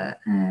year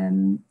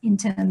in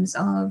terms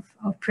of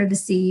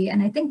privacy,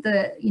 and I think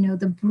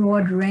the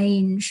broad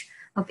range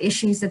of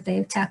issues that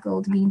they've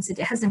tackled means that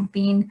it hasn't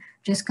been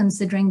just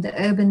considering the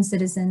urban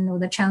citizen or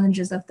the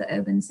challenges of the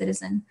urban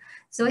citizen.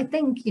 So I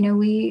think,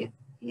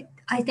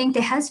 I think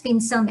there has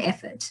been some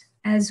effort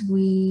as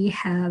we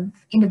have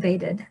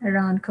innovated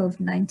around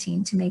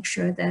COVID-19 to make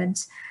sure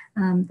that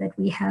that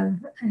we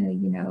have,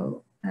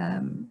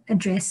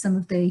 addressed some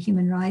of the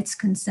human rights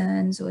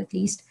concerns, or at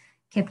least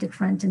kept it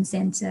front and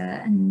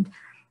center.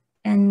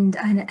 And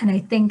I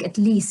think at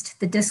least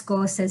the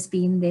discourse has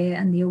been there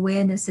and the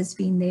awareness has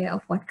been there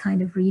of what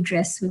kind of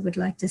redress we would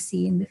like to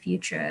see in the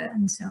future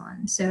and so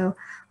on. So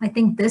I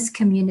think this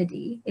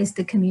community is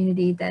the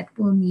community that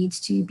will need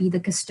to be the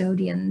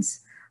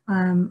custodians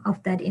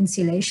of that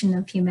insulation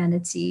of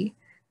humanity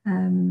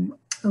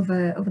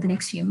over the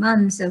next few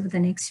months, over the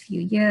next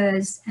few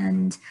years.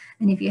 And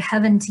if you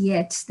haven't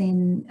yet,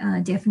 then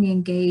definitely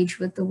engage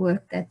with the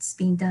work that's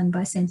being done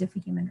by Center for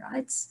Human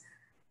Rights.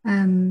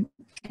 And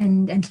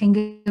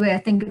Tlengiwe, I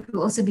think it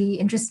will also be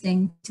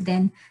interesting to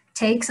then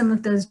take some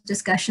of those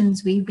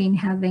discussions we've been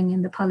having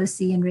in the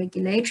policy and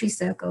regulatory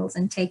circles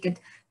and take it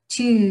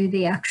to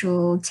the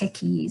actual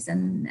techies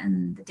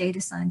and the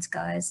data science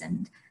guys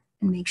and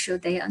make sure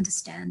they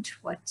understand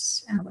what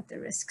the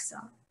risks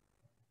are.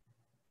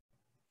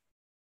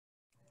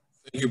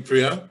 Thank you,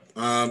 Pria.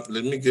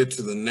 Let me get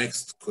to the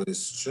next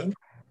question.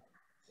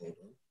 Hold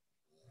on.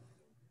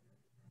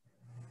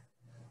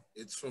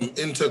 It's from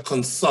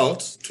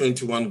Interconsult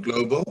 21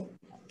 Global.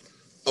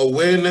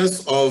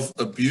 Awareness of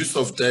abuse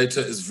of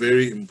data is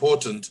very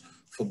important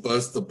for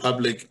both the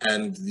public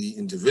and the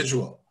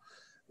individual.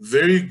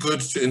 Very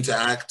good to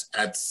interact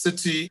at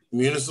city,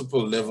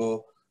 municipal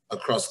level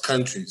across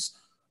countries.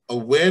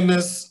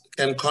 Awareness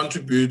can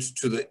contribute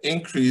to the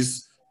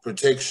increased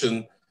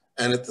protection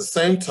and at the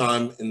same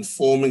time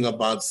informing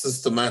about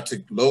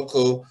systematic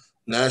local,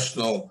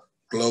 national,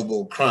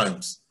 global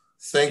crimes.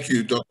 Thank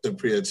you, Dr.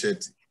 Pria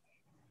Chetty.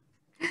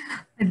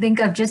 I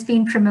think I've just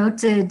been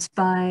promoted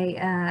by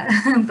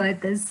by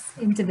this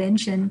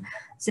intervention,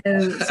 so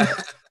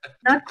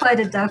not quite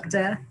a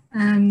doctor,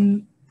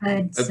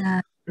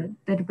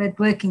 but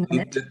working on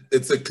it.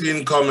 It's a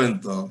clean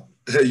comment, though.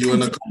 You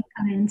want to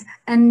comment?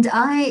 And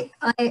I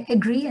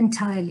agree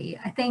entirely.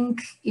 I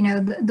think, you know,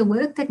 the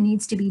work that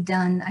needs to be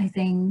done, I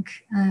think,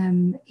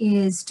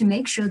 is to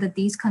make sure that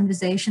these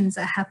conversations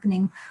are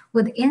happening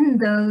within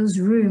those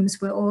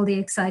rooms where all the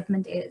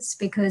excitement is,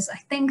 because I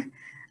think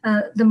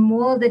the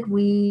more that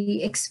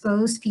we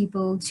expose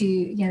people to,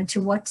 you know,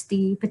 to what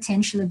the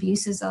potential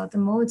abuses are, the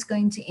more it's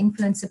going to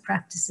influence the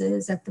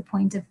practices at the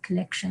point of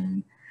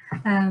collection,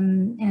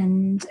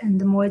 and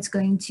the more it's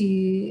going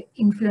to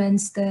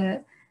influence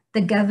the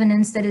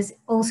governance that is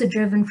also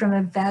driven from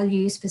a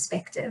values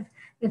perspective.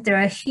 If there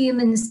are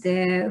humans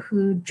there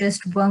who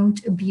just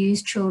won't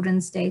abuse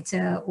children's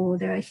data, or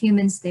there are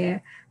humans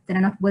there that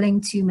are not willing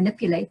to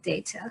manipulate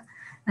data,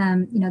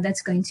 you know,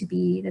 that's going to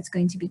be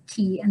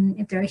key. And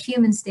if there are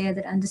humans there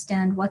that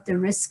understand what the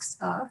risks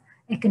are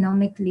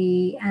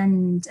economically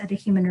and at a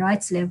human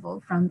rights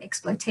level from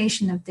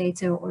exploitation of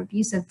data or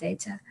abuse of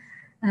data,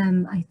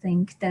 I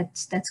think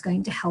that's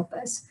going to help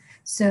us.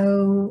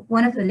 So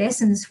one of the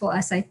lessons for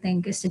us, I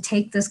think, is to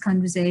take this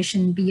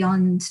conversation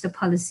beyond the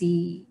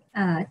policy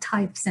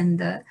types and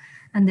the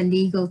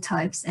legal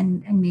types,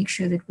 and make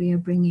sure that we are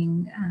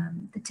bringing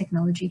the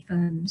technology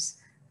firms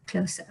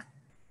closer.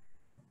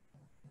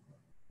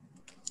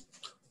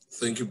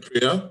 Thank you,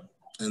 Pria.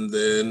 And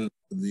then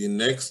the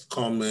next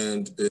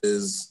comment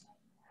is,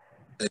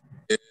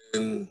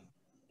 again,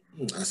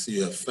 I see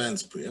you have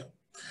fans, Pria.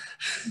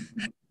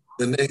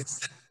 The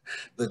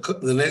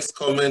next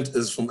comment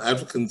is from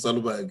African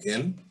Zaluba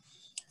again.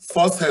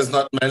 FOSS has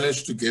not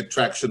managed to get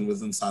traction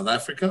within South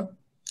Africa.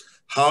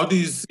 How do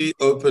you see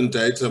open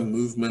data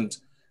movement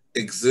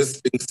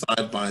existing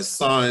side by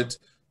side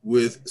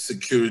with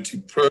security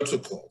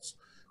protocols?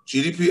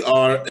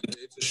 GDPR and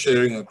data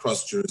sharing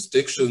across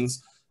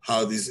jurisdictions,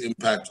 how these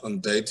impact on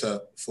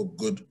data for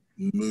good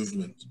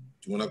movement. Do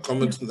you want to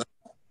comment on that?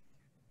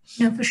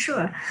 No, for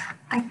sure.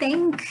 I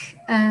think,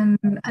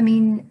 I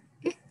mean,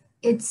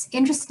 it's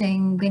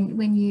interesting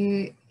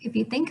if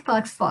you think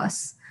about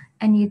FOSS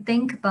and you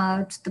think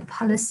about the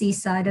policy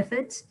side of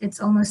it, it's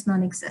almost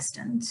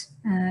non-existent.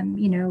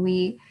 You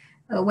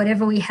know,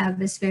 whatever we have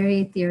is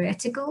very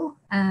theoretical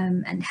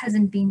and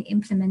hasn't been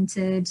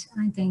implemented.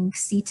 I think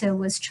CETA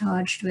was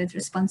charged with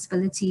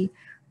responsibility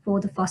for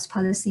the FOSS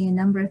policy a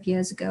number of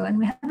years ago, and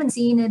we haven't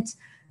seen it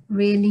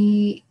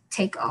really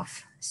take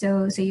off.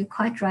 So you're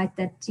quite right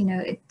that, you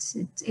know,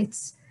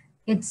 it's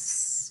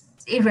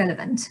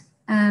irrelevant.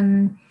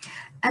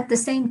 At the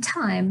same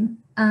time,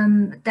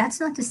 that's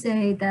not to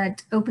say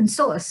that open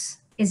source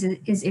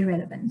is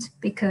irrelevant,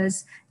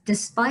 because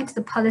despite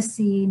the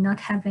policy not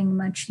having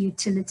much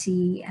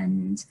utility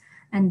and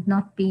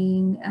not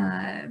being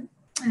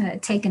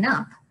taken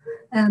up,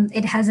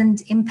 it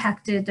hasn't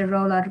impacted the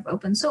rollout of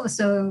open source.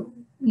 So,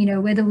 you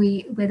know, whether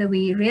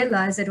we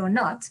realize it or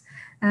not,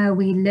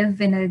 we live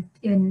in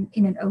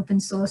an open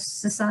source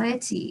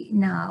society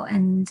now,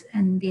 and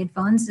the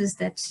advances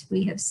that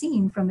we have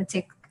seen from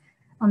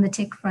on the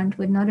tech front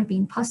would not have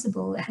been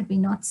possible had we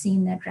not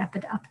seen that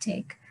rapid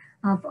uptake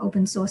of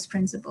open source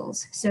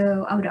principles.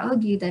 So I would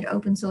argue that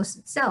open source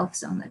itself,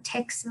 so on the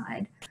tech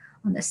side,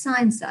 on the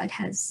science side,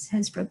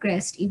 has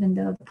progressed, even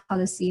though the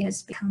policy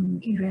has become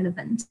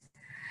irrelevant.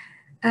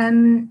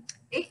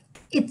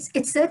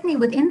 It's certainly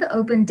within the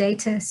open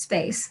data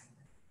space.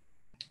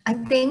 I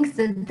think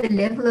that the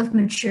level of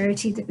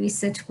maturity that we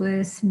sit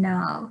with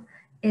now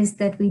is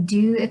that we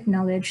do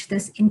acknowledge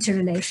this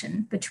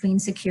interrelation between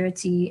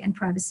security and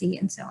privacy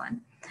and so on.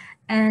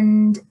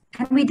 And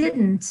we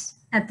didn't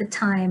at the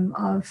time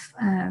of,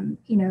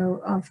 you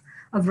know,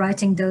 of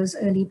writing those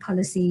early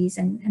policies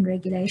and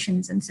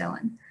regulations and so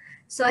on.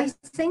 So I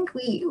think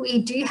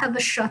we do have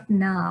a shot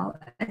now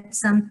at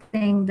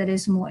something that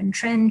is more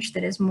entrenched,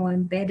 that is more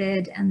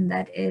embedded, and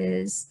that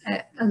is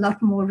a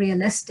lot more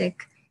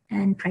realistic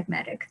and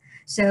pragmatic.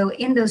 So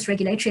in those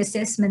regulatory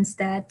assessments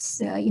that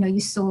you know, you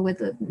saw with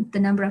the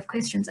number of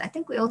questions, I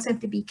think we also have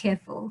to be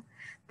careful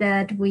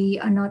that we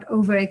are not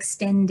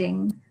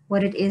overextending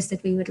what it is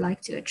that we would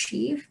like to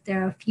achieve.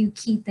 There are a few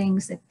key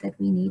things that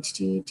we need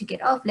to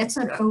get off. Let's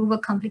not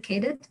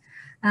overcomplicate it,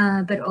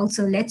 but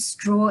also let's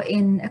draw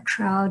in a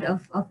crowd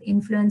of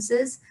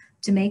influencers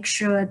to make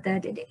sure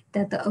that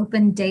that the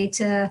open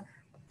data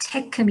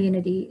tech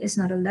community is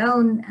not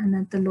alone, and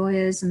that the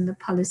lawyers and the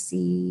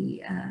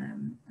policy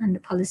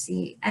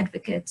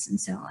advocates and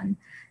so on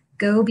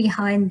go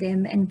behind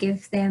them and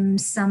give them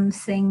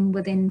something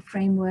within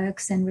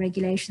frameworks and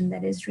regulation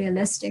that is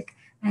realistic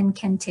and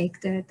can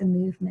take the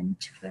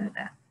movement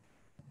further.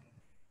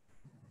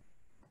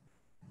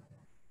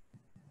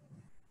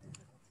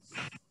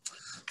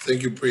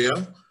 Thank you,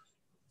 Pria.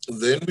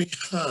 Then we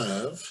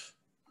have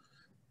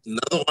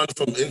another one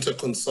from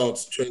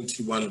Interconsult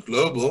 21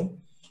 Global.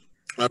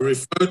 I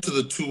refer to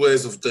the two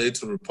ways of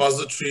data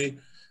repository.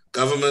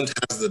 Government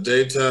has the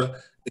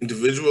data.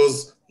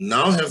 Individuals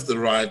now have the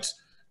right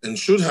and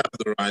should have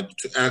the right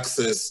to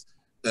access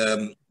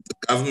the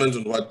government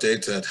and what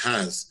data it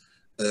has.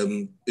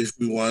 If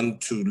we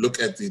want to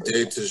look at the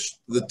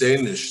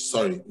Danish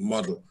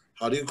model.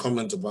 How do you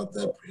comment about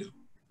that, Priya?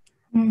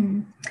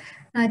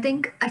 I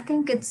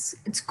think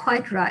it's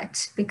quite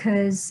right,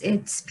 because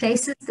it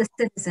places the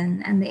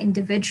citizen and the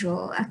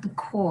individual at the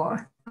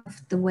core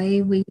of the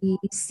way we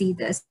see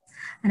this,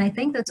 and I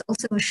think that's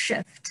also a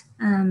shift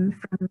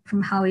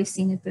from how we've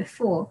seen it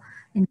before,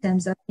 in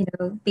terms of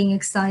being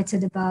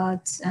excited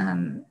about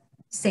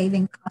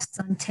saving costs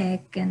on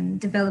tech and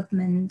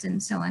development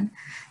and so on.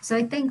 So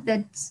I think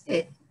that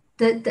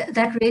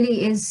that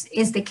really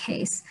is the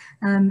case.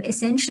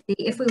 Essentially,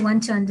 if we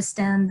want to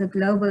understand the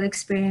global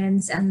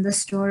experience and the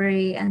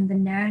story and the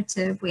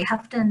narrative, we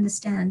have to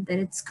understand that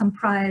it's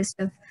comprised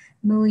of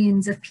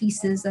millions of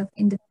pieces of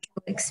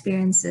individual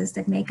experiences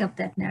that make up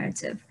that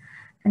narrative.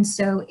 And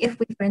so if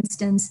we, for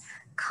instance,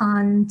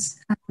 can't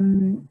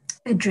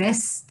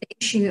address the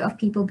issue of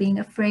people being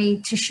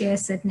afraid to share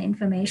certain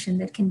information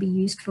that can be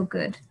used for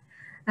good,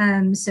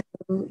 so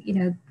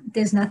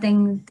there's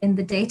nothing, then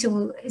the data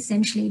will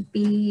essentially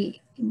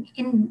be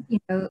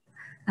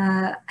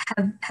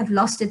have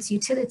lost its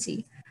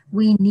utility.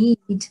 We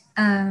need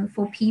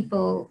for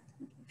people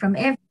from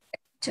everywhere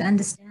to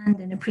understand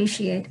and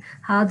appreciate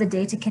how the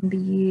data can be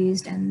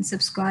used and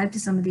subscribe to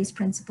some of these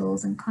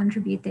principles and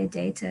contribute their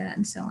data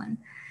and so on.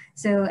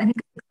 So I think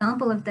an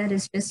example of that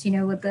is just,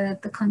 with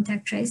the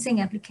contact tracing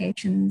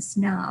applications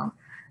now.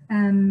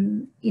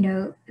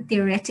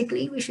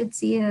 Theoretically, we should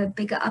see a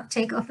bigger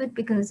uptake of it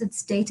because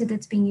it's data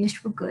that's being used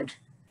for good.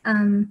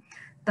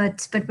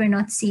 But we're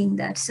not seeing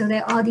that. So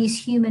there are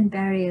these human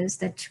barriers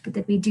that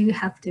we do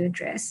have to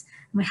address.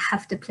 We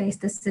have to place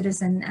the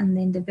citizen and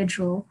the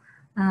individual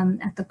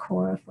at the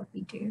core of what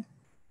we do.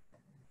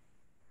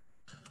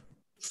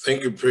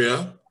 Thank you,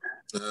 Priya.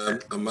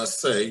 I must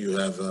say you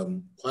have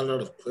quite a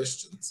lot of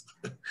questions.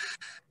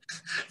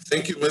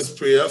 Thank you, Ms.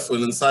 Priya, for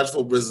an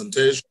insightful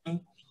presentation.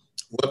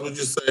 What would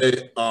you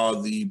say are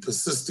the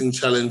persisting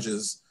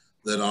challenges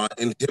that are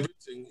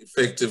inhibiting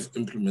effective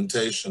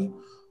implementation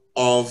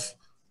of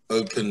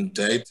open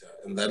data?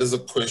 And that is a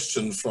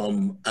question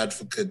from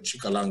Advocate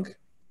Chikalange.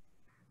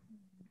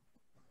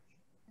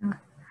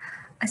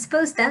 I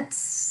suppose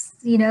that's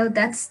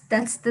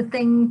the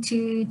thing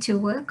to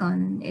work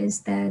on,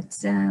 is that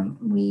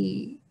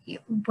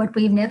what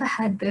we've never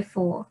had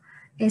before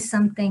is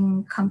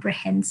something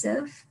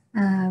comprehensive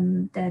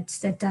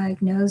that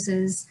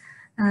diagnoses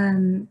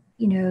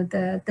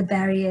the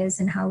barriers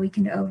and how we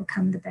can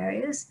overcome the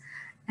barriers,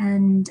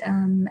 and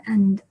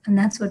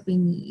that's what we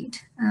need.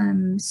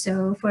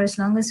 So for as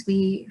long as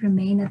we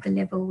remain at the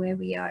level where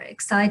we are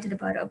excited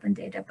about open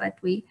data, but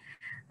we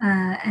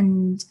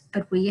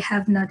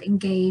have not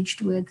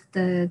engaged with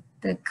the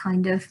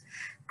kind of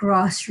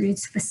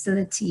grassroots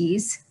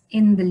facilities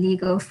in the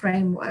legal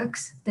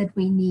frameworks that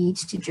we need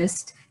to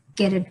just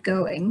get it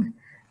going,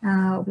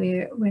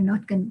 we're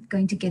not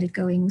going to get it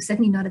going,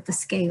 certainly not at the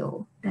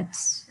scale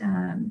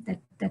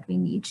that we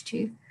need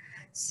to.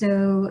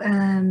 So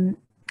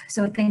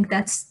I think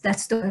that's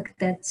the work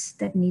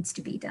that needs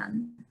to be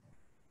done.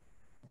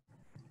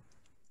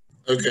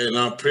 Okay,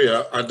 now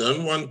Priya, I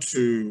don't want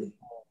to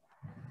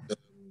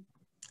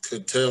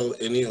curtail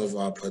any of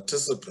our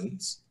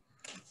participants.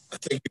 I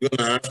think you're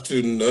going to have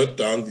to note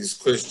down these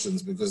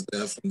questions because they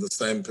are from the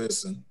same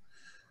person.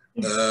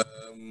 Yes.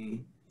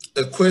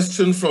 A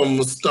question from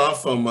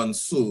Mustafa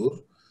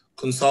Mansour,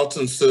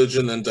 consultant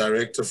surgeon and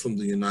director from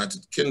the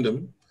United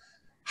Kingdom.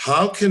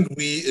 How can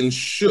we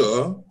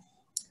ensure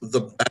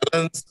the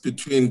balance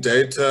between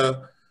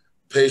data,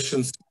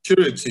 patient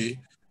security,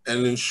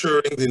 and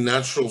ensuring the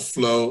natural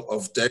flow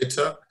of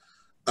data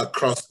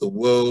across the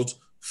world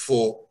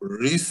for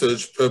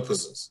research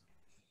purposes?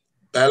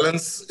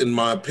 Balance, in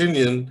my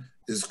opinion,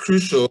 is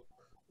crucial.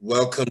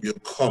 Welcome your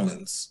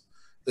comments.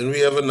 Then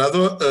we have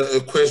another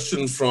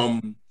question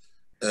from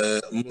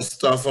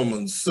Mustafa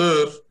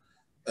Mansour.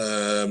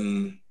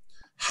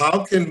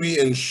 How can we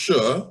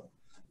ensure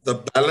the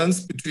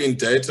balance between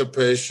data,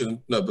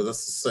 patient, no, but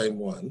that's the same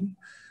one.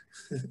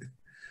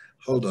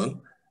 Hold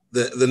on.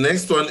 The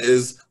next one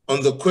is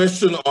on the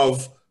question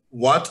of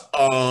what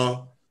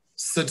are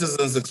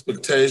citizens'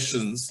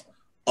 expectations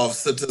of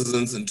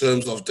citizens in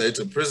terms of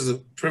data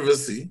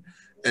privacy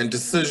and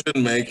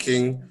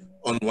decision-making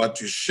on what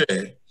you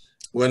share.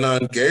 When I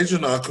engage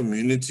in our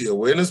community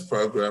awareness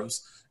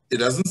programs, it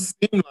doesn't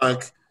seem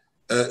like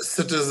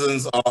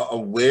citizens are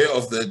aware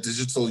of their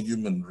digital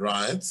human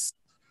rights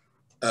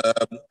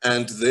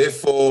and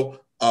therefore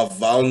are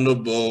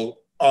vulnerable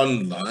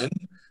online.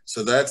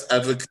 So that's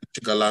Advocate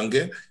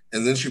Chigalange.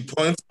 And then she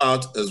points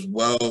out as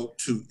well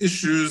two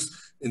issues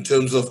in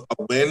terms of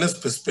awareness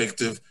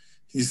perspective.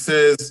 He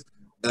says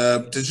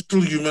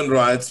digital human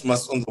rights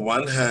must, on the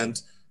one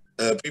hand,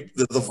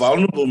 the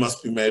vulnerable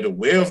must be made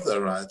aware of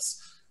their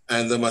rights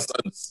and they must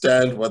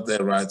understand what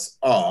their rights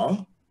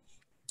are.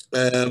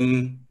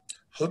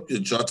 Hope you're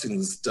jotting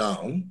this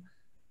down.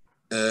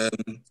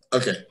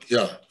 Okay,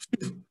 yeah.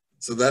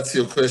 So that's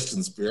your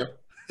questions, Pria.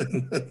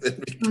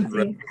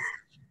 Okay.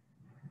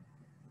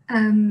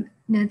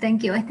 No,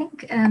 thank you. I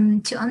think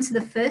to answer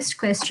the first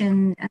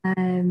question,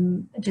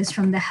 just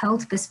from the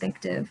health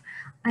perspective,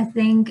 I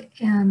think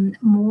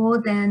more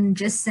than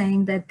just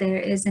saying that there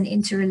is an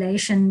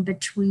interrelation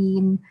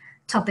between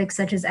topics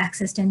such as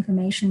access to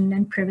information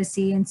and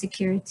privacy and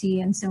security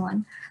and so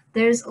on,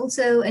 there's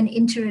also an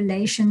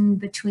interrelation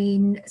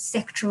between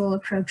sectoral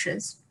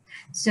approaches.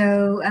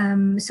 So,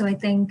 so I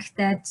think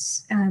that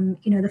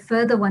the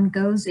further one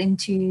goes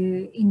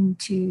into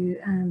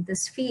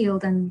this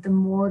field, and the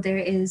more there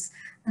is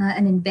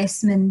an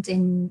investment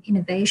in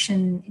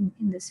innovation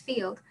in this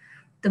field,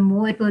 the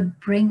more it would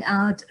bring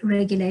out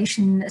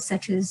regulation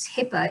such as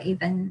HIPAA,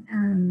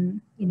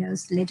 even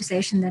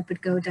legislation that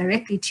would go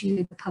directly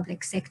to the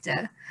public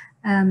sector,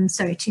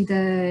 to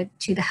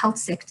the health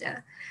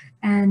sector.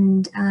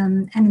 And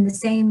in the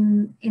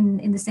same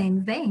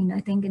vein, I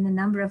think in a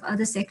number of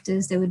other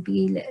sectors, there would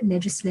be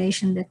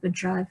legislation that would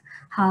drive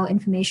how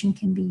information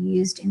can be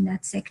used in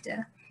that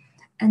sector.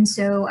 And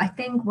so I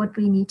think what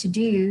we need to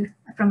do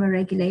from a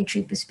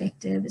regulatory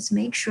perspective is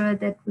make sure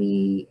that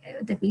we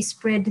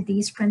spread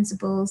these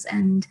principles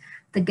and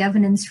the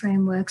governance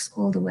frameworks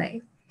all the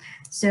way.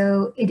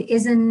 So it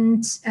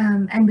isn't,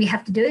 and we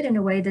have to do it in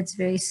a way that's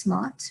very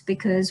smart,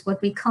 because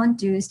what we can't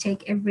do is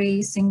take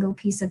every single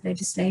piece of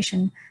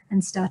legislation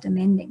and start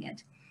amending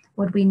it.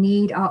 What we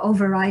need are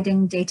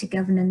overriding data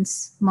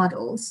governance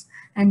models,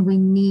 and we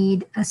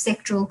need a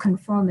sectoral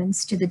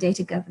conformance to the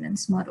data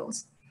governance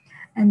models.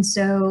 And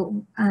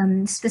so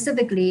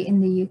specifically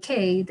in the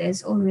UK, there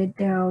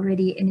are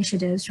already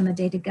initiatives from a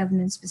data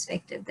governance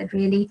perspective that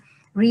really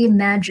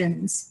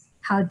reimagines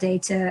how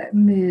data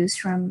moves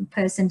from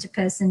person to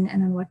person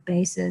and on what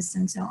basis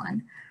and so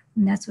on.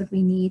 And that's what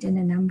we need in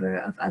a number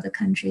of other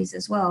countries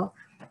as well.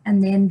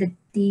 And then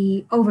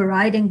the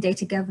overriding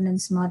data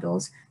governance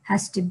models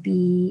has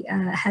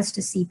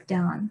to seep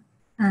down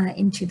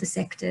into the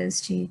sectors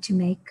to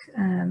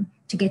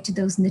get to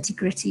those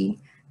nitty-gritty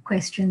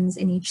questions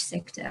in each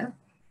sector.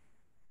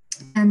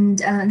 And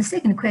the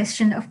second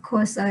question, of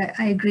course, I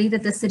agree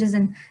that the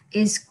citizen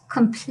is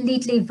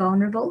completely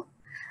vulnerable.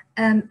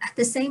 At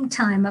the same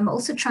time, I'm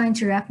also trying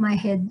to wrap my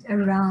head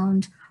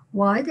around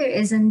why there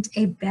isn't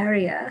a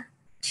barrier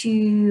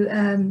to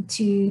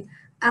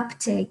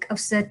uptake of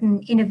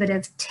certain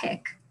innovative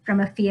tech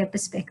from a FIA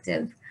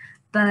perspective,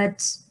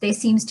 but there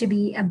seems to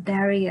be a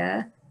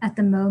barrier at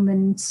the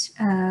moment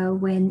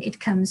when it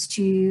comes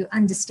to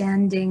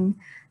understanding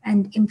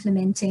and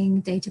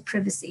implementing data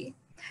privacy.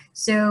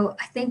 So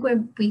I think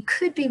we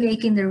could be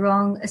making the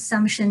wrong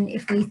assumption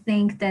if we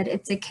think that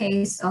it's a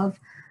case of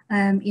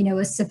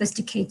a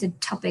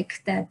sophisticated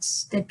topic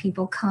that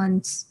people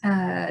can't,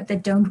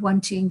 that don't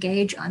want to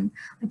engage on.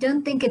 I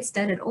don't think it's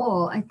that at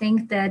all. I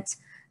think that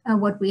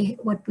what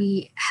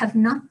we have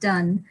not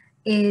done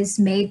is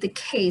made the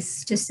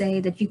case to say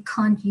that you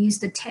can't use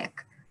the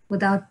tech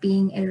without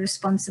being a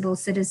responsible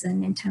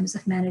citizen in terms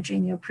of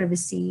managing your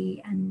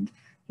privacy and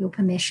your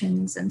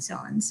permissions and so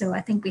on. So I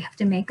think we have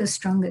to make a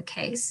stronger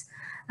case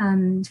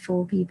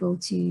for people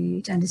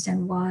to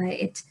understand why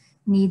it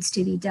needs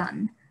to be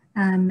done.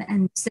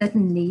 And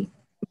certainly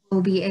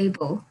will be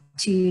able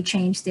to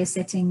change their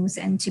settings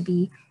and to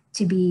be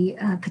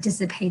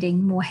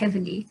participating more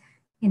heavily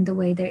in the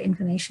way their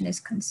information is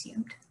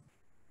consumed.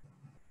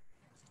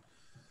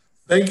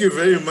 Thank you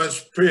very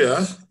much,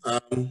 Pria.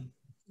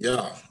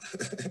 Yeah,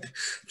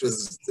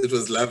 it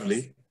was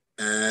lovely.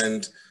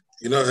 And,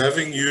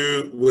 having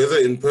you, whether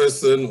in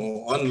person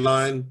or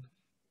online,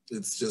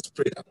 it's just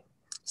Pria.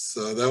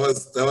 So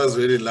that was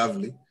really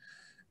lovely.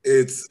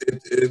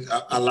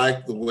 I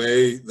like the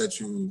way that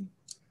you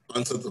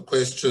answered the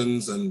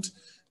questions and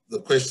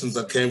the questions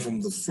that came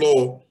from the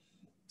floor.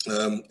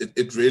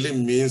 It really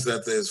means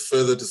that there's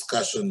further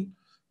discussion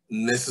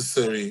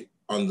necessary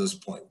on this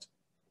point.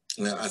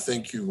 I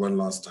thank you one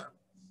last time.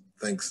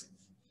 Thanks.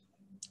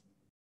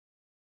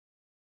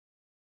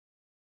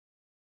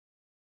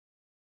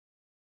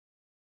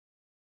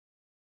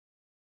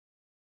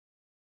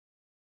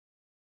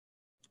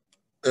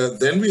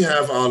 Then we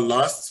have our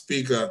last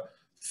speaker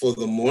for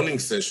the morning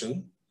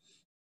session,